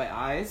okay with my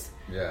eyes.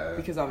 Yeah.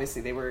 Because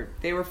obviously they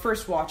were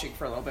first watching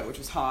for a little bit, which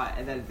was hot,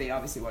 and then they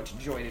obviously wanted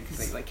to join in because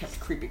they like kept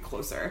creeping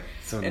closer.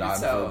 So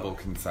nonverbal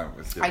consent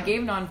was given. I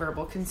gave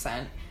nonverbal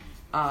consent,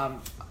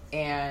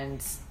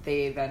 and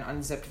they then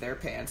unzipped their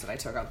pants, and I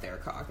took out their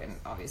cock, and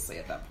obviously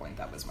at that point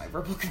that was my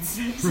verbal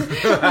consent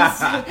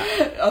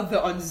of the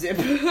unzip.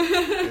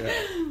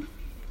 Yeah.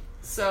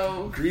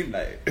 So green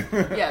light.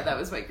 Yeah, that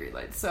was my green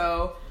light.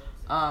 So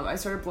I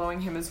started blowing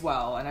him as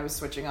well, and I was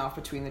switching off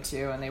between the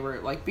two, and they were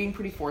like being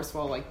pretty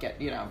forceful, like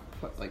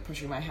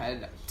pushing my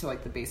head to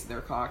like the base of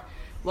their cock.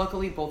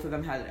 Luckily, both of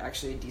them had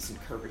actually a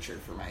decent curvature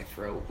for my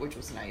throat, which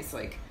was nice.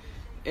 Like,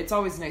 it's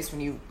always nice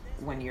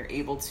when you're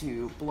able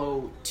to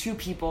blow 2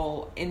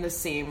 people in the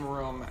same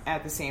room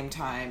at the same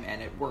time,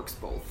 and it works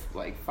both.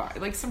 Like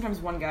sometimes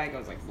one guy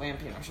goes like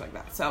lamping or shit like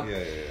that. So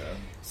yeah.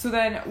 So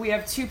then we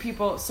have 2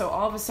 people. So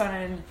all of a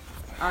sudden,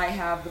 I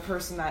have the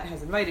person that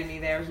has invited me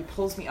there. He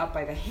pulls me up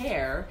by the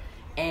hair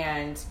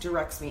and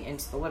directs me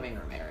into the living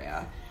room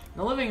area. In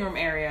the living room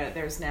area,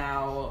 there's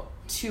now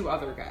 2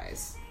 other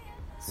guys.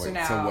 Wait, so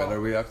now so what are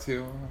we up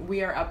to? We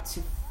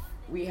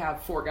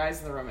have 4 guys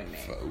in the room and me.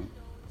 Oh.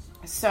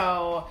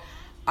 So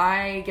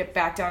I get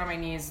back down on my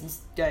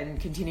knees and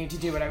continue to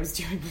do what I was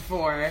doing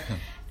before.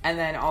 And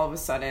then all of a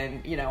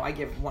sudden, I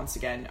give once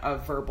again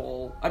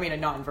a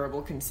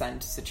non-verbal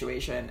consent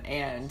situation.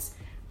 And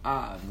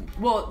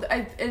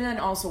and then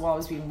also while I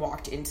was being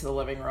walked into the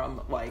living room,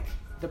 like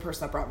the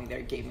person that brought me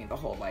there gave me the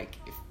whole like,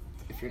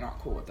 if you're not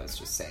cool with this,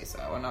 just say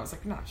so. And I was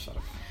like, nah, shut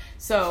up.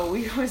 So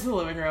we go into the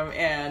living room,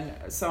 and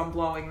so I'm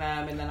blowing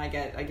them, and then I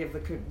give the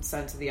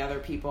consent to the other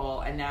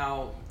people, and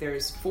now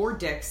there's 4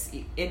 dicks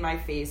in my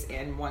face,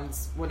 and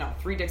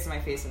 3 dicks in my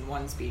face, and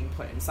one's being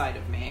put inside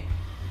of me.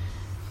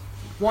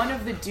 One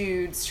of the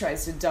dudes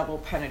tries to double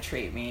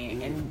penetrate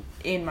me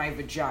in my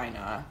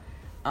vagina.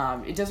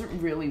 It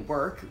doesn't really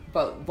work,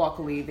 but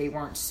luckily they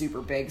weren't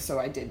super big, so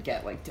I did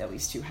get like at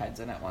least 2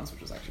 heads in at once,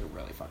 which was actually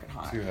really fucking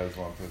hot. 2 heads,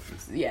 1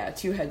 pussy. Yeah,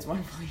 2 heads,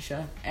 1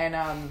 Felicia.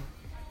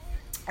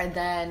 And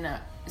then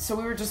so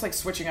we were just like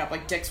switching up,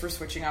 like dicks were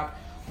switching up.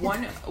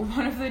 One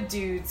of the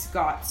dudes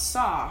got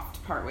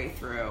soft partway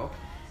through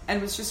and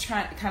was just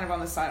kind of on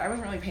the side. I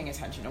wasn't really paying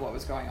attention to what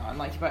was going on,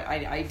 but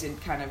I did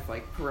kind of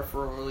like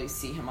peripherally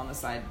see him on the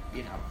side,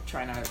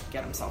 trying to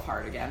get himself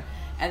hard again.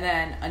 And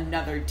then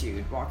another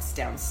dude walks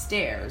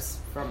downstairs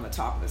from the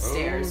top of the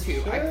stairs,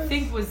 who I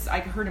think I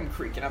heard him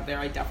creaking up there.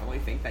 I definitely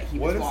think that he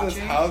was watching. What is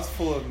this house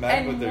full of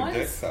men with their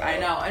dicks out? I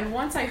know. And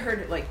once I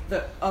heard like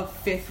a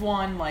fifth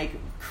one like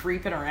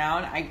creeping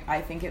around,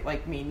 I think it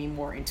like made me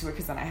more into it,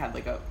 because then I had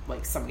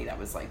like somebody that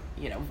was like,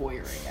 you know,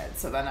 voyeuring it.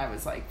 So then I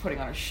was like putting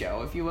on a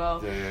show, if you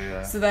will.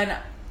 Yeah. So then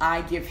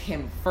I give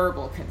him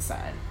verbal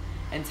consent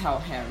and tell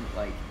him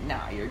like,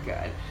 nah, you're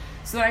good.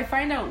 So then I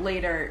find out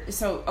later,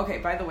 so, okay,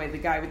 by the way, the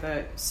guy with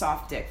the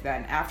soft dick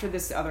then, after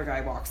this other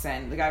guy walks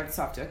in, the guy with the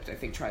soft dick, I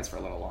think, tries for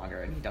a little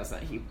longer, and he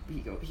doesn't, he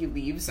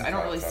leaves. I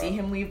don't really see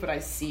him leave, but I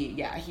see,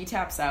 he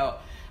taps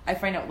out. I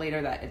find out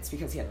later that it's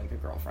because he had, like, a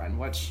girlfriend,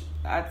 which,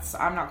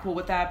 I'm not cool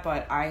with that,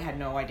 but I had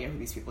no idea who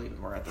these people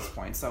even were at this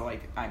point, so,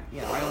 like, I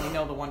only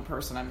know the one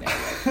person I'm there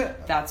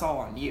with. That's all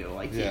on you.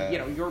 Like, you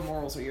know, your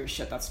morals are your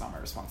shit, that's not my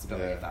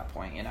responsibility at that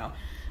point, you know?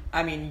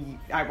 I mean,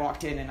 I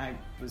walked in and I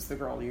was the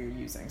girl you're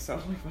using, so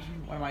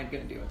what am I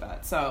going to do with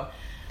that? So,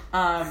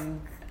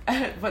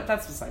 but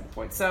that's beside the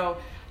point. So,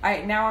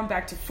 now I'm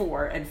back to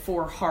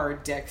 4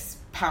 hard dicks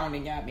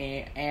pounding at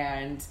me,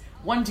 and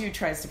one dude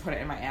tries to put it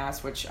in my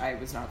ass, which I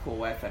was not cool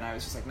with, and I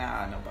was just like,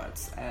 nah, no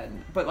butts.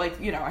 But like,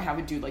 you know, I have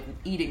a dude like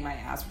eating my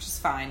ass, which is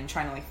fine, and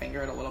trying to like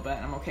finger it a little bit,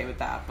 and I'm okay with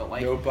that. But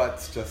like, no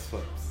butts, just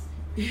flips.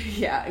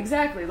 Yeah,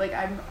 exactly. Like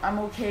I'm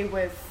okay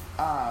with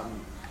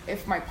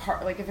if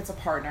if it's a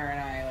partner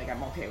and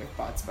I'm okay with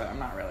butts, but I'm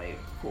not really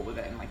cool with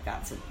it, and like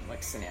that's a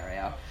like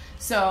scenario.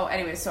 So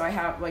anyway, so I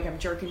have like I'm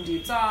jerking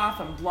dudes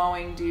off, I'm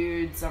blowing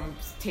dudes, I'm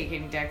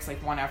taking dicks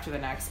like one after the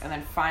next, and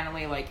then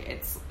finally like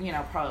it's, you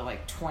know, probably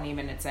like 20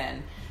 minutes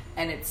in,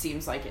 and it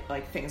seems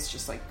like things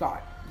just like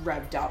got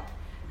revved up,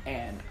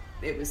 and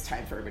it was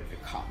time for everybody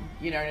to come.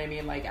 You know what I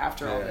mean? Like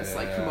after all this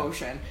like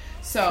commotion.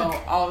 So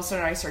all of a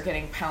sudden I start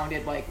getting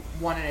pounded like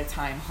one at a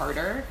time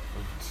harder.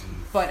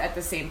 But at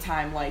the same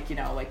time, like, you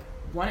know, like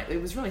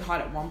it was really hot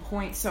at one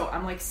point. So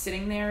I'm like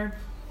sitting there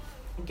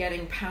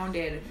getting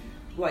pounded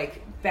like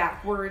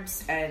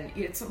backwards, and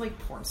it's a like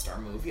porn star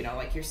move, you know,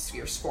 like you're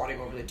squatting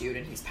over the dude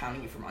and he's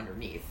pounding you from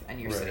underneath, and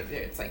you're sitting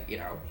there. It's like, you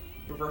know,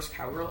 reverse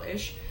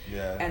cowgirl-ish.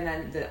 Yeah. And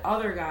then one of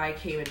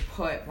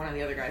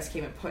the other guys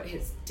came and put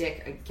his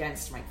dick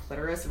against my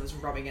clitoris and was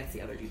rubbing against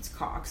the other dude's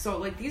cock. So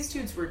like these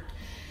dudes were,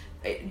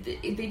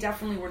 they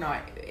definitely were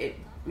not,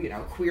 you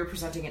know, queer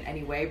presenting in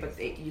any way, but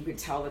you could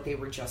tell that they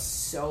were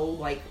just so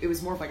like, it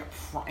was more of like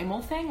a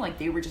primal thing. Like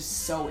they were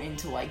just so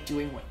into like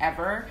doing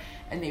whatever,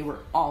 and they were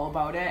all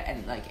about it,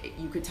 and like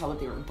you could tell that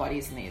they were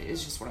buddies, and it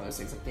was just one of those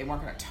things like they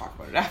weren't going to talk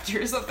about it after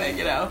or something,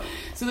 you know.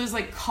 So there's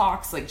like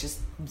cocks like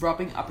just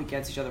rubbing up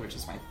against each other, which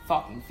is my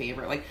fucking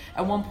favorite. Like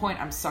at one point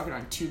I'm sucking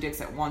on 2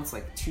 dicks at once,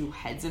 like 2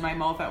 heads in my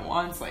mouth at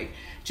once, like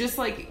just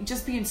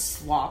being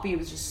sloppy. It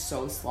was just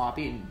so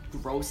sloppy and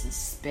gross, and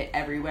spit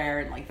everywhere,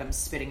 and like them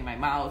spitting in my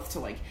mouth to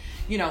like,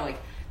 you know, like,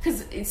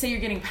 because say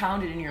you're getting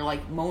pounded and you're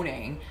like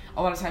moaning,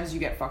 a lot of times you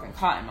get fucking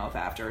cotton mouth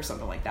after or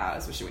something like that,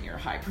 especially when you're a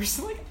high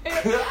person. Like,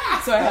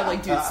 so I had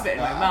like dudes spit in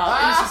my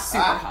mouth. It was just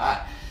super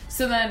hot.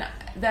 So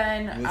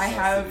then I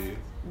have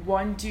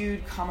one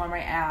dude come on my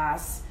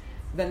ass,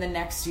 then the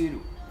next dude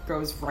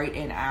goes right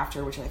in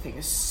after, which I think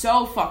is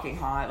so fucking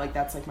hot. Like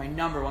that's like my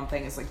number one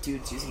thing, is like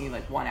dudes using me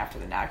like one after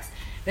the next.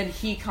 Then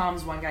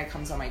one guy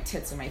comes on my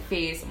tits and my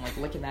face, I'm like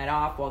licking that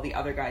off while the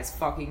other guy's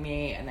fucking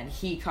me, and then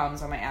he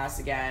comes on my ass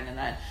again, and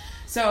then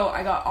so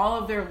I got all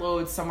of their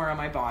loads somewhere on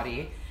my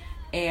body,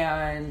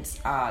 and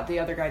the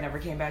other guy never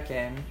came back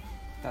in.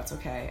 That's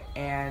okay.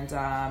 And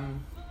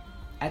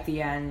at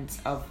the end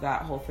of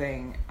that whole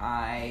thing,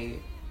 I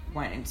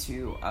went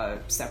into a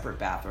separate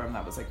bathroom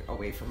that was like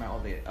away from all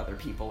the other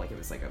people. Like it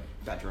was like a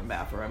bedroom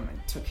bathroom,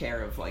 and took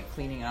care of like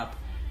cleaning up,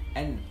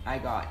 and I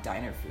got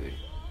diner food,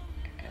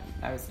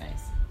 and that was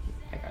nice.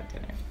 I got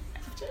dinner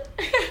after.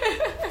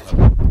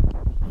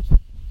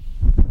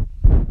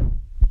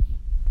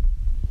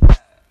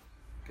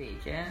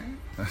 Bacon.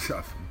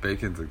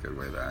 Bacon's a good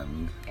way to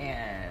end.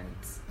 And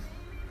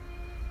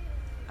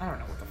I don't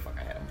know what the fuck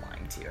I had. I'm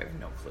lying to you. I have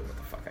no clue what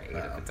the fuck I ate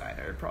at the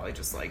diner. Probably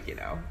just like, you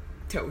know,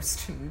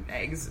 toast and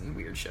eggs and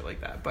weird shit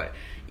like that. But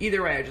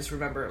either way, I just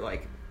remember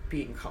like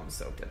being cum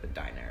soaked at the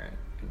diner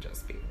and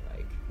just being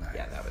like, nice.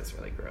 Yeah, that was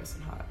really gross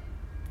and hot.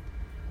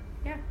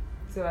 Yeah.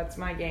 So that's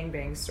my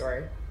gangbang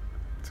story.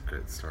 It's a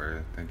great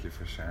story. Thank you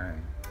for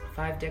sharing.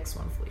 5 dicks,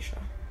 1 Felicia.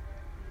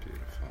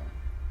 Beautiful.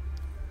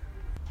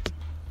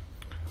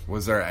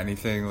 Was there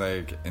anything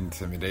like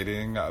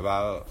intimidating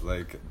about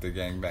like the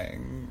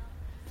gangbang?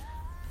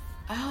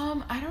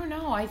 I don't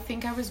know. I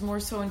think I was more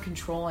so in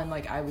control, and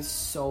like I was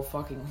so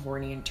fucking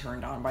horny and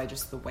turned on by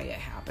just the way it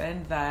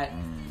happened that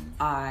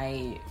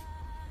I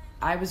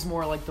was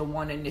more like the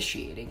one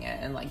initiating it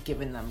and like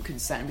giving them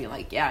consent and being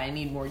like, yeah, I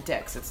need more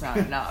dicks. It's not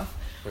enough.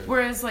 Right.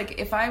 Whereas like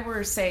if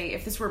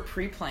this were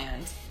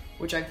pre-planned,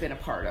 which I've been a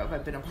part of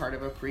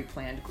a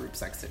pre-planned group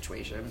sex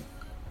situation,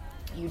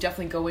 you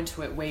definitely go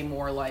into it way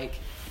more like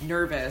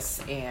nervous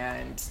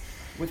and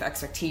with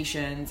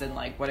expectations and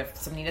like, what if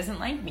somebody doesn't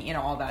like me, you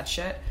know, all that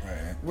shit.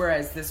 Right.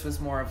 Whereas this was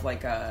more of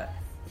like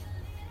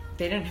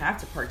they didn't have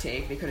to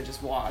partake. They could have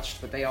just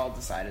watched, but they all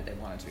decided they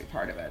wanted to be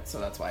part of it. So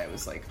that's why it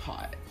was like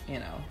hot, you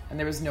know. And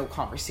there was no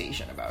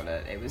conversation about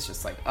it. It was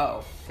just like,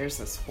 oh, there's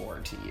this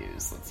whore to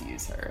use. Let's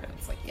use her. And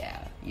it's like,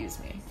 yeah, use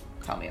me.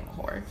 Tell me I'm a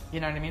whore.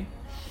 You know what I mean?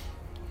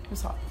 It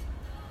was hot.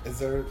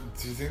 Do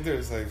you think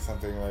there's like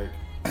something like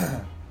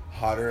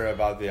hotter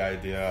about the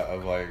idea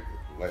of like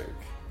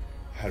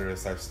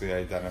heterosexually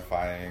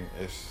identifying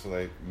ish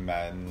like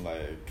men,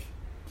 like,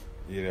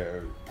 you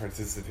know,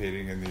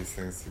 participating in these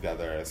things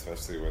together,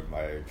 especially when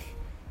like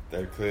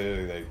they're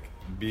clearly like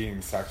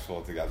being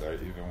sexual together,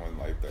 even when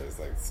like there's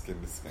like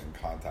skin to skin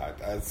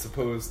contact, as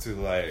opposed to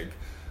like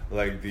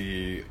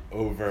the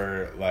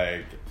over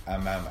like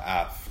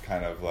MMF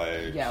kind of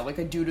like, yeah, like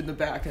a dude in the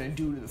back and a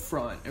dude in the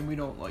front, and we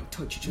don't like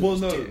touch each well,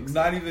 other's no, dicks.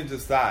 not even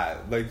just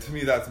that. Like, to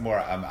me, that's more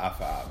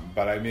MFM.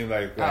 But I mean,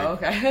 like oh,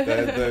 okay.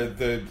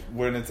 the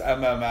when it's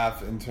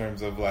MMF in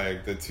terms of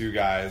like the two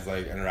guys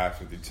like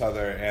interact with each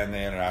other and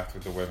they interact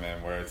with the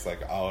women, where it's like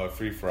all a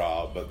free for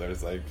all, but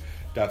there's like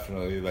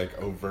definitely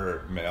like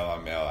overt male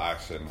on male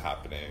action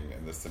happening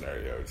in this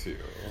scenario too.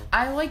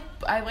 I like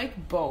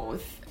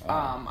both.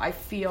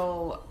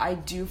 I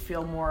do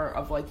feel more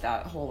of like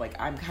that whole like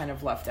I'm kind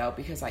of left out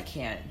because I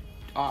can't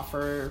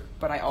offer,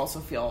 but I also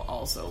feel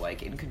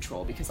like in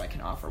control because I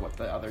can offer what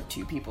the other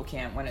two people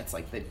can't when it's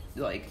like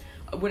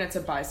when it's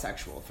a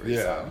bisexual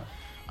threesome.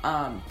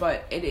 Yeah.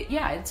 But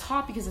it's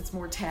hot because it's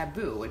more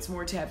taboo. It's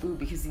more taboo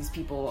because these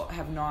people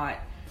have not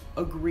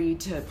agreed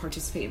to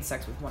participate in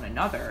sex with one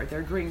another.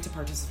 They're agreeing to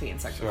participate in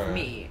sex with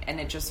me, and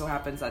it just so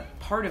happens that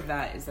part of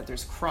that is that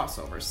there's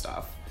crossover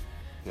stuff.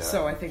 Yeah.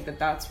 So I think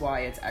that's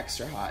why it's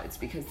extra hot. It's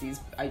because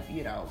these,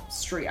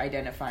 straight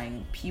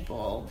identifying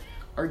people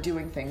are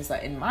doing things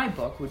that in my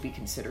book would be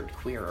considered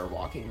queer or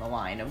walking the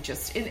line of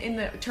just in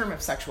the term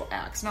of sexual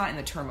acts, not in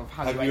the term of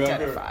how you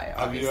identify.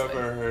 Have you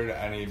ever heard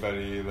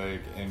anybody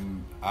like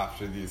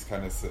after these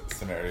kind of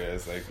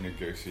scenarios like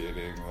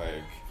negotiating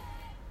like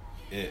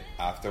it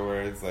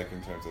afterwards, like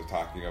in terms of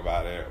talking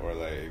about it, or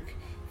like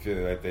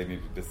feeling like they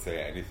needed to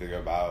say anything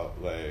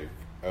about like,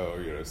 oh,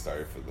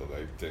 sorry for the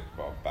like dick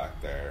bump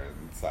back there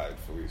inside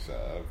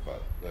Felicia,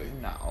 but like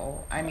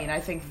no. I mean, I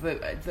think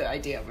the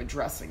idea of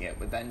addressing it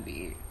would then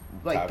be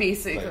like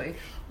basically,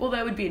 well,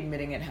 that would be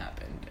admitting it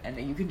happened, and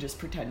you can just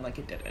pretend like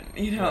it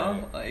didn't,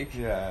 right. Like,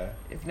 yeah,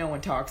 if no one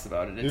talks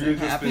about it, it didn't happen. You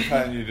could just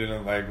pretend you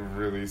didn't like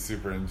really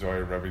super enjoy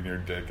rubbing your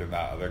dick in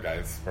that other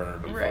guy's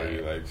sperm before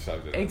you like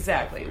shoved it.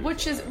 Exactly,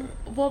 which is,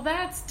 well,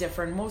 that's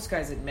different. Most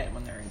guys admit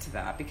when they're into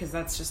that because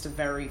that's just a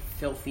very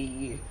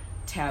filthy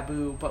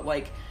taboo, but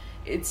like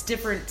it's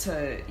different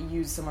to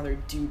use some other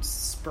dude's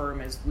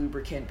sperm as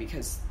lubricant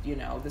because,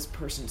 this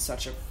person's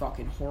such a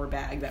fucking whore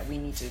bag that we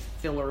need to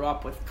fill her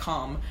up with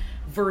cum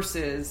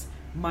versus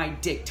my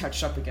dick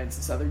touched up against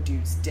this other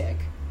dude's dick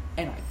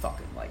and I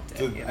fucking liked it.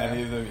 Did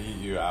any of them eat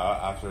you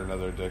out after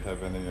another dick had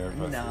been in your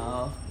pussy?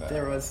 No.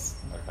 There was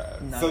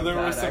none so there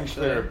were some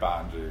clear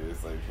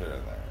boundaries like here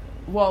and there.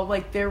 Well,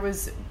 like there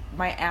was,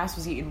 my ass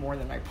was eating more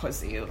than my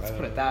pussy, let's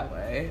put it that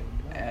way.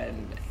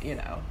 And,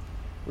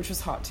 which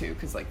was hot too,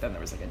 because like then there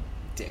was like a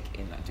dick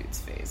in that dude's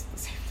face at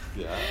the same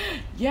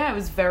time. Yeah, it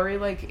was very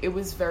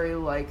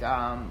like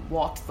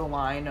walked the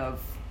line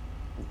of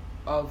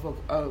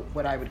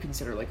what I would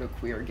consider like a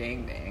queer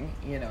gangbang.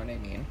 You know what I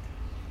mean?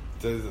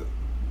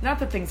 Not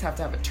that things have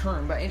to have a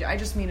term, but I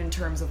just mean in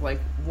terms of like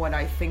what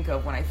I think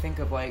of when I think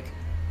of like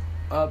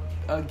a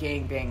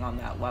gangbang on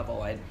that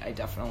level. I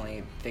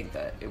definitely think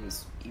that it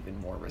was even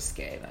more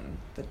risque than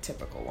the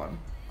typical one.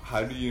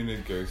 How do you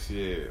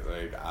negotiate,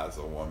 like, as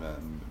a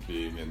woman,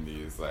 being in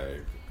these,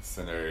 like,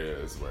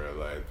 scenarios where,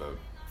 like, the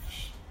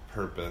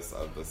purpose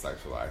of the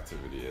sexual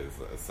activity is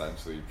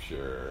essentially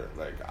pure,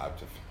 like,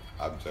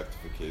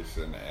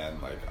 objectification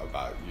and, like,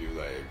 about you,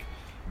 like,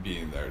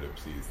 being there to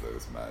please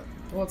those men?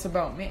 Well, it's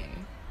about me.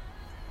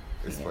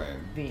 Explain.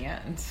 The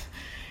end.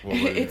 Well,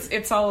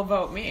 it's all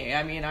about me.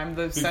 I mean, I'm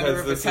the center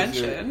of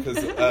attention.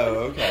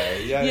 Oh,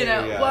 okay.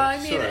 Yeah, Well, I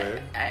mean, sure.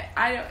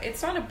 I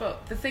it's not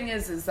about... The thing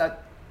is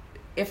that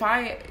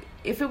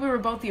if it were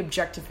about the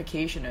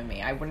objectification of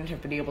me, I wouldn't have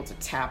been able to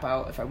tap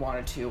out if I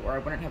wanted to, or I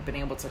wouldn't have been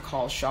able to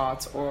call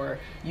shots or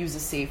use a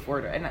safe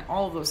word, and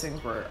all of those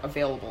things were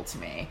available to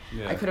me.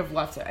 Yeah. I could have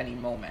left at any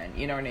moment,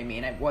 you know what I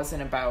mean? It was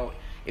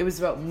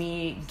about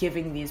me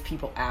giving these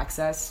people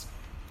access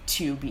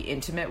to be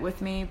intimate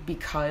with me,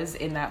 because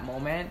in that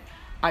moment,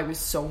 I was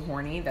so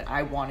horny that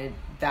I wanted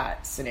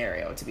that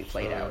scenario to be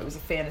played out. It was a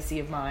fantasy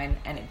of mine,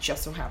 and it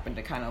just so happened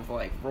to kind of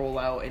like roll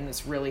out in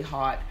this really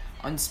hot,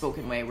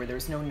 unspoken way where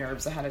there's no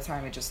nerves ahead of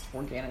time. It just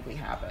organically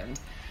happened.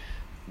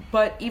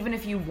 But even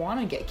if you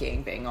want to get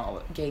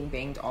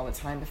gangbanged all the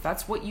time, if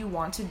that's what you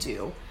want to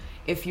do,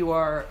 if you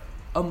are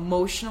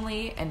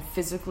emotionally and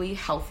physically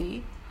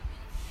healthy,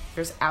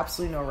 there's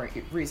absolutely no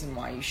reason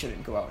why you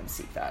shouldn't go out and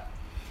seek that.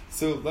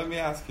 So let me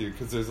ask you,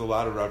 because there's a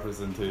lot of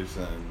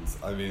representations.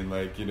 I mean,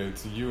 like,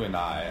 to you and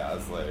I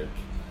as, like,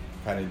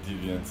 kind of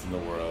deviants in the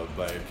world,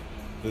 like,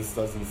 this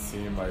doesn't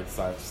seem like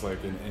such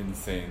like an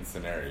insane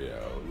scenario.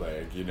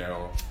 Like, you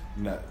know,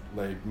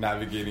 like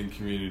navigating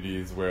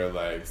communities where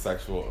like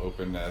sexual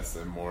openness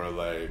and more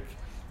like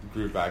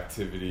group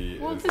activity.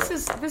 Well, this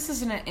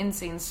isn't an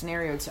insane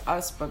scenario to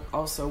us, but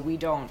also we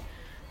don't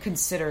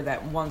consider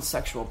that one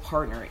sexual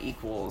partner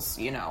equals,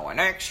 you know, an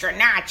extra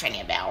notch on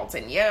your belt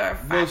and you're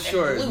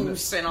fucking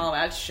loose and all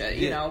that shit.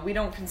 You know, we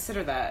don't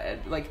consider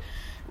that. Like,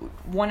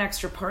 one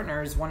extra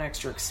partner is one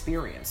extra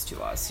experience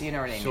to us. You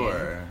know what I mean?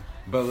 Sure.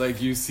 But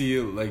like you see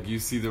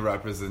the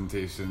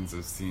representations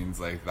of scenes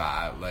like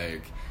that.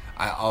 Like,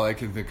 all I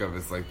can think of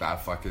is like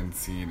that fucking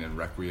scene in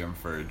Requiem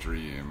for a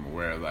Dream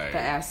where like the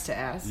ass to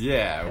ass.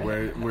 Yeah,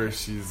 where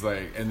she's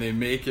like, and they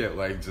make it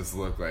like just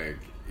look like,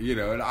 you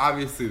know, and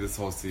obviously this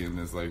whole scene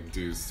is like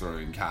dudes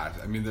throwing cash.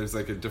 I mean, there's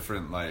like a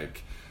different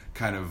like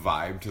kind of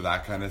vibe to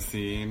that kind of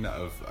scene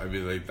of, I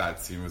mean, like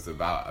that scene was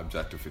about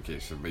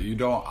objectification, but you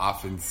don't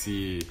often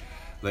see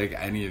like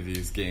any of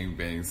these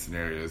gangbang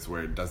scenarios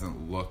where it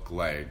doesn't look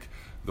like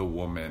the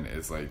woman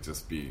is like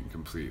just being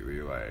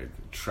completely like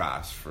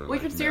trashed for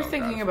like because you're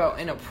thinking about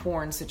in a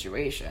porn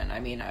situation.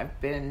 I mean,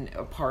 I've been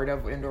a part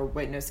of and or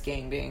witnessed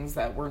gangbangs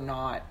that were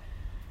not,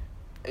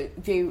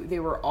 they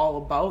were all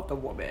about the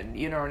woman,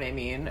 you know what I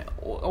mean,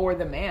 or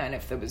the man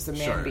if there was the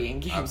man being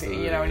gangbanged,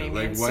 you know what I mean.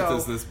 Like, what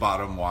does this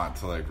bottom want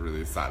to like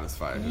really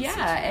satisfy his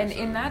situation? And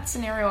in that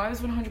scenario, I was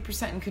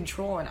 100% in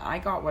control, and I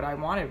got what I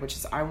wanted, which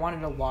is I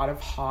wanted a lot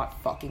of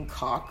hot fucking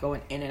cock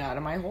going in and out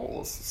of my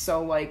holes.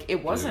 So like,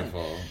 it wasn't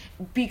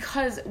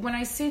because when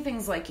I say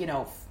things like, you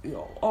know,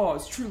 oh,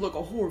 it's true like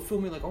a horror,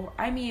 filming like a horror,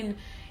 I mean,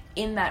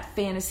 in that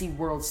fantasy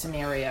world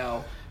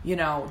scenario, you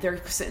know,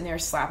 they're sitting there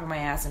slapping my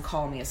ass and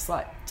calling me a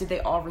slut. Did they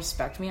all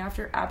respect me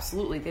after?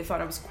 Absolutely. They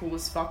thought I was cool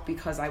as fuck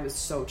because I was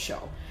so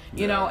chill.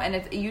 You know, and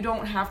it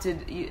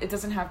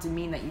doesn't have to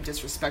mean that you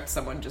disrespect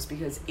someone just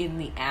because in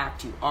the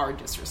act you are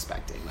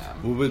disrespecting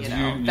them. Well, but you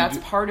know, that's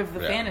part of the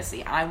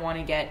fantasy. I want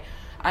to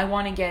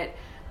get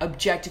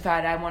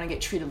objectified. I want to get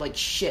treated like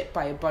shit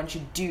by a bunch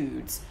of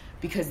dudes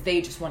because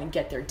they just want to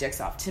get their dicks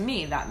off. To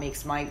me, that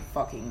makes my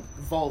fucking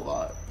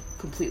vulva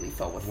completely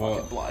filled with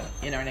fucking blood.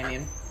 You know what I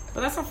mean? But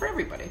that's not for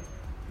everybody.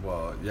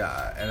 Well,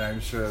 yeah, and I'm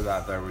sure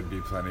that there would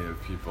be plenty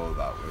of people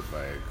that would,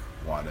 like,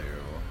 want to...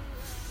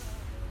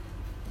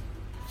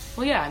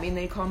 Well, yeah, I mean,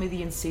 they call me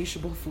the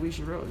insatiable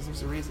Felicia Rose.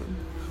 There's a reason.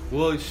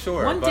 Well,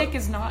 sure. One dick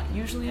is not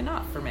usually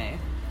enough for me.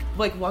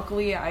 Like,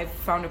 luckily, I've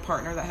found a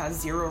partner that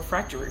has 0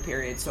 refractory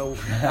period, so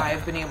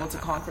I've been able to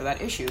conquer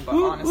that issue. But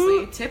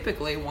honestly,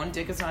 typically, one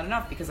dick is not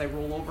enough because I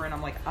roll over and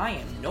I'm like, I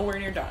am nowhere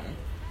near done.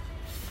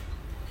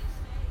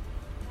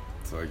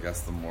 So I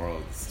guess the moral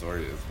of the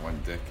story is one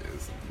dick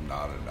is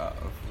not enough.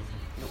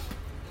 Nope.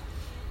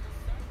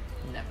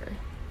 Never.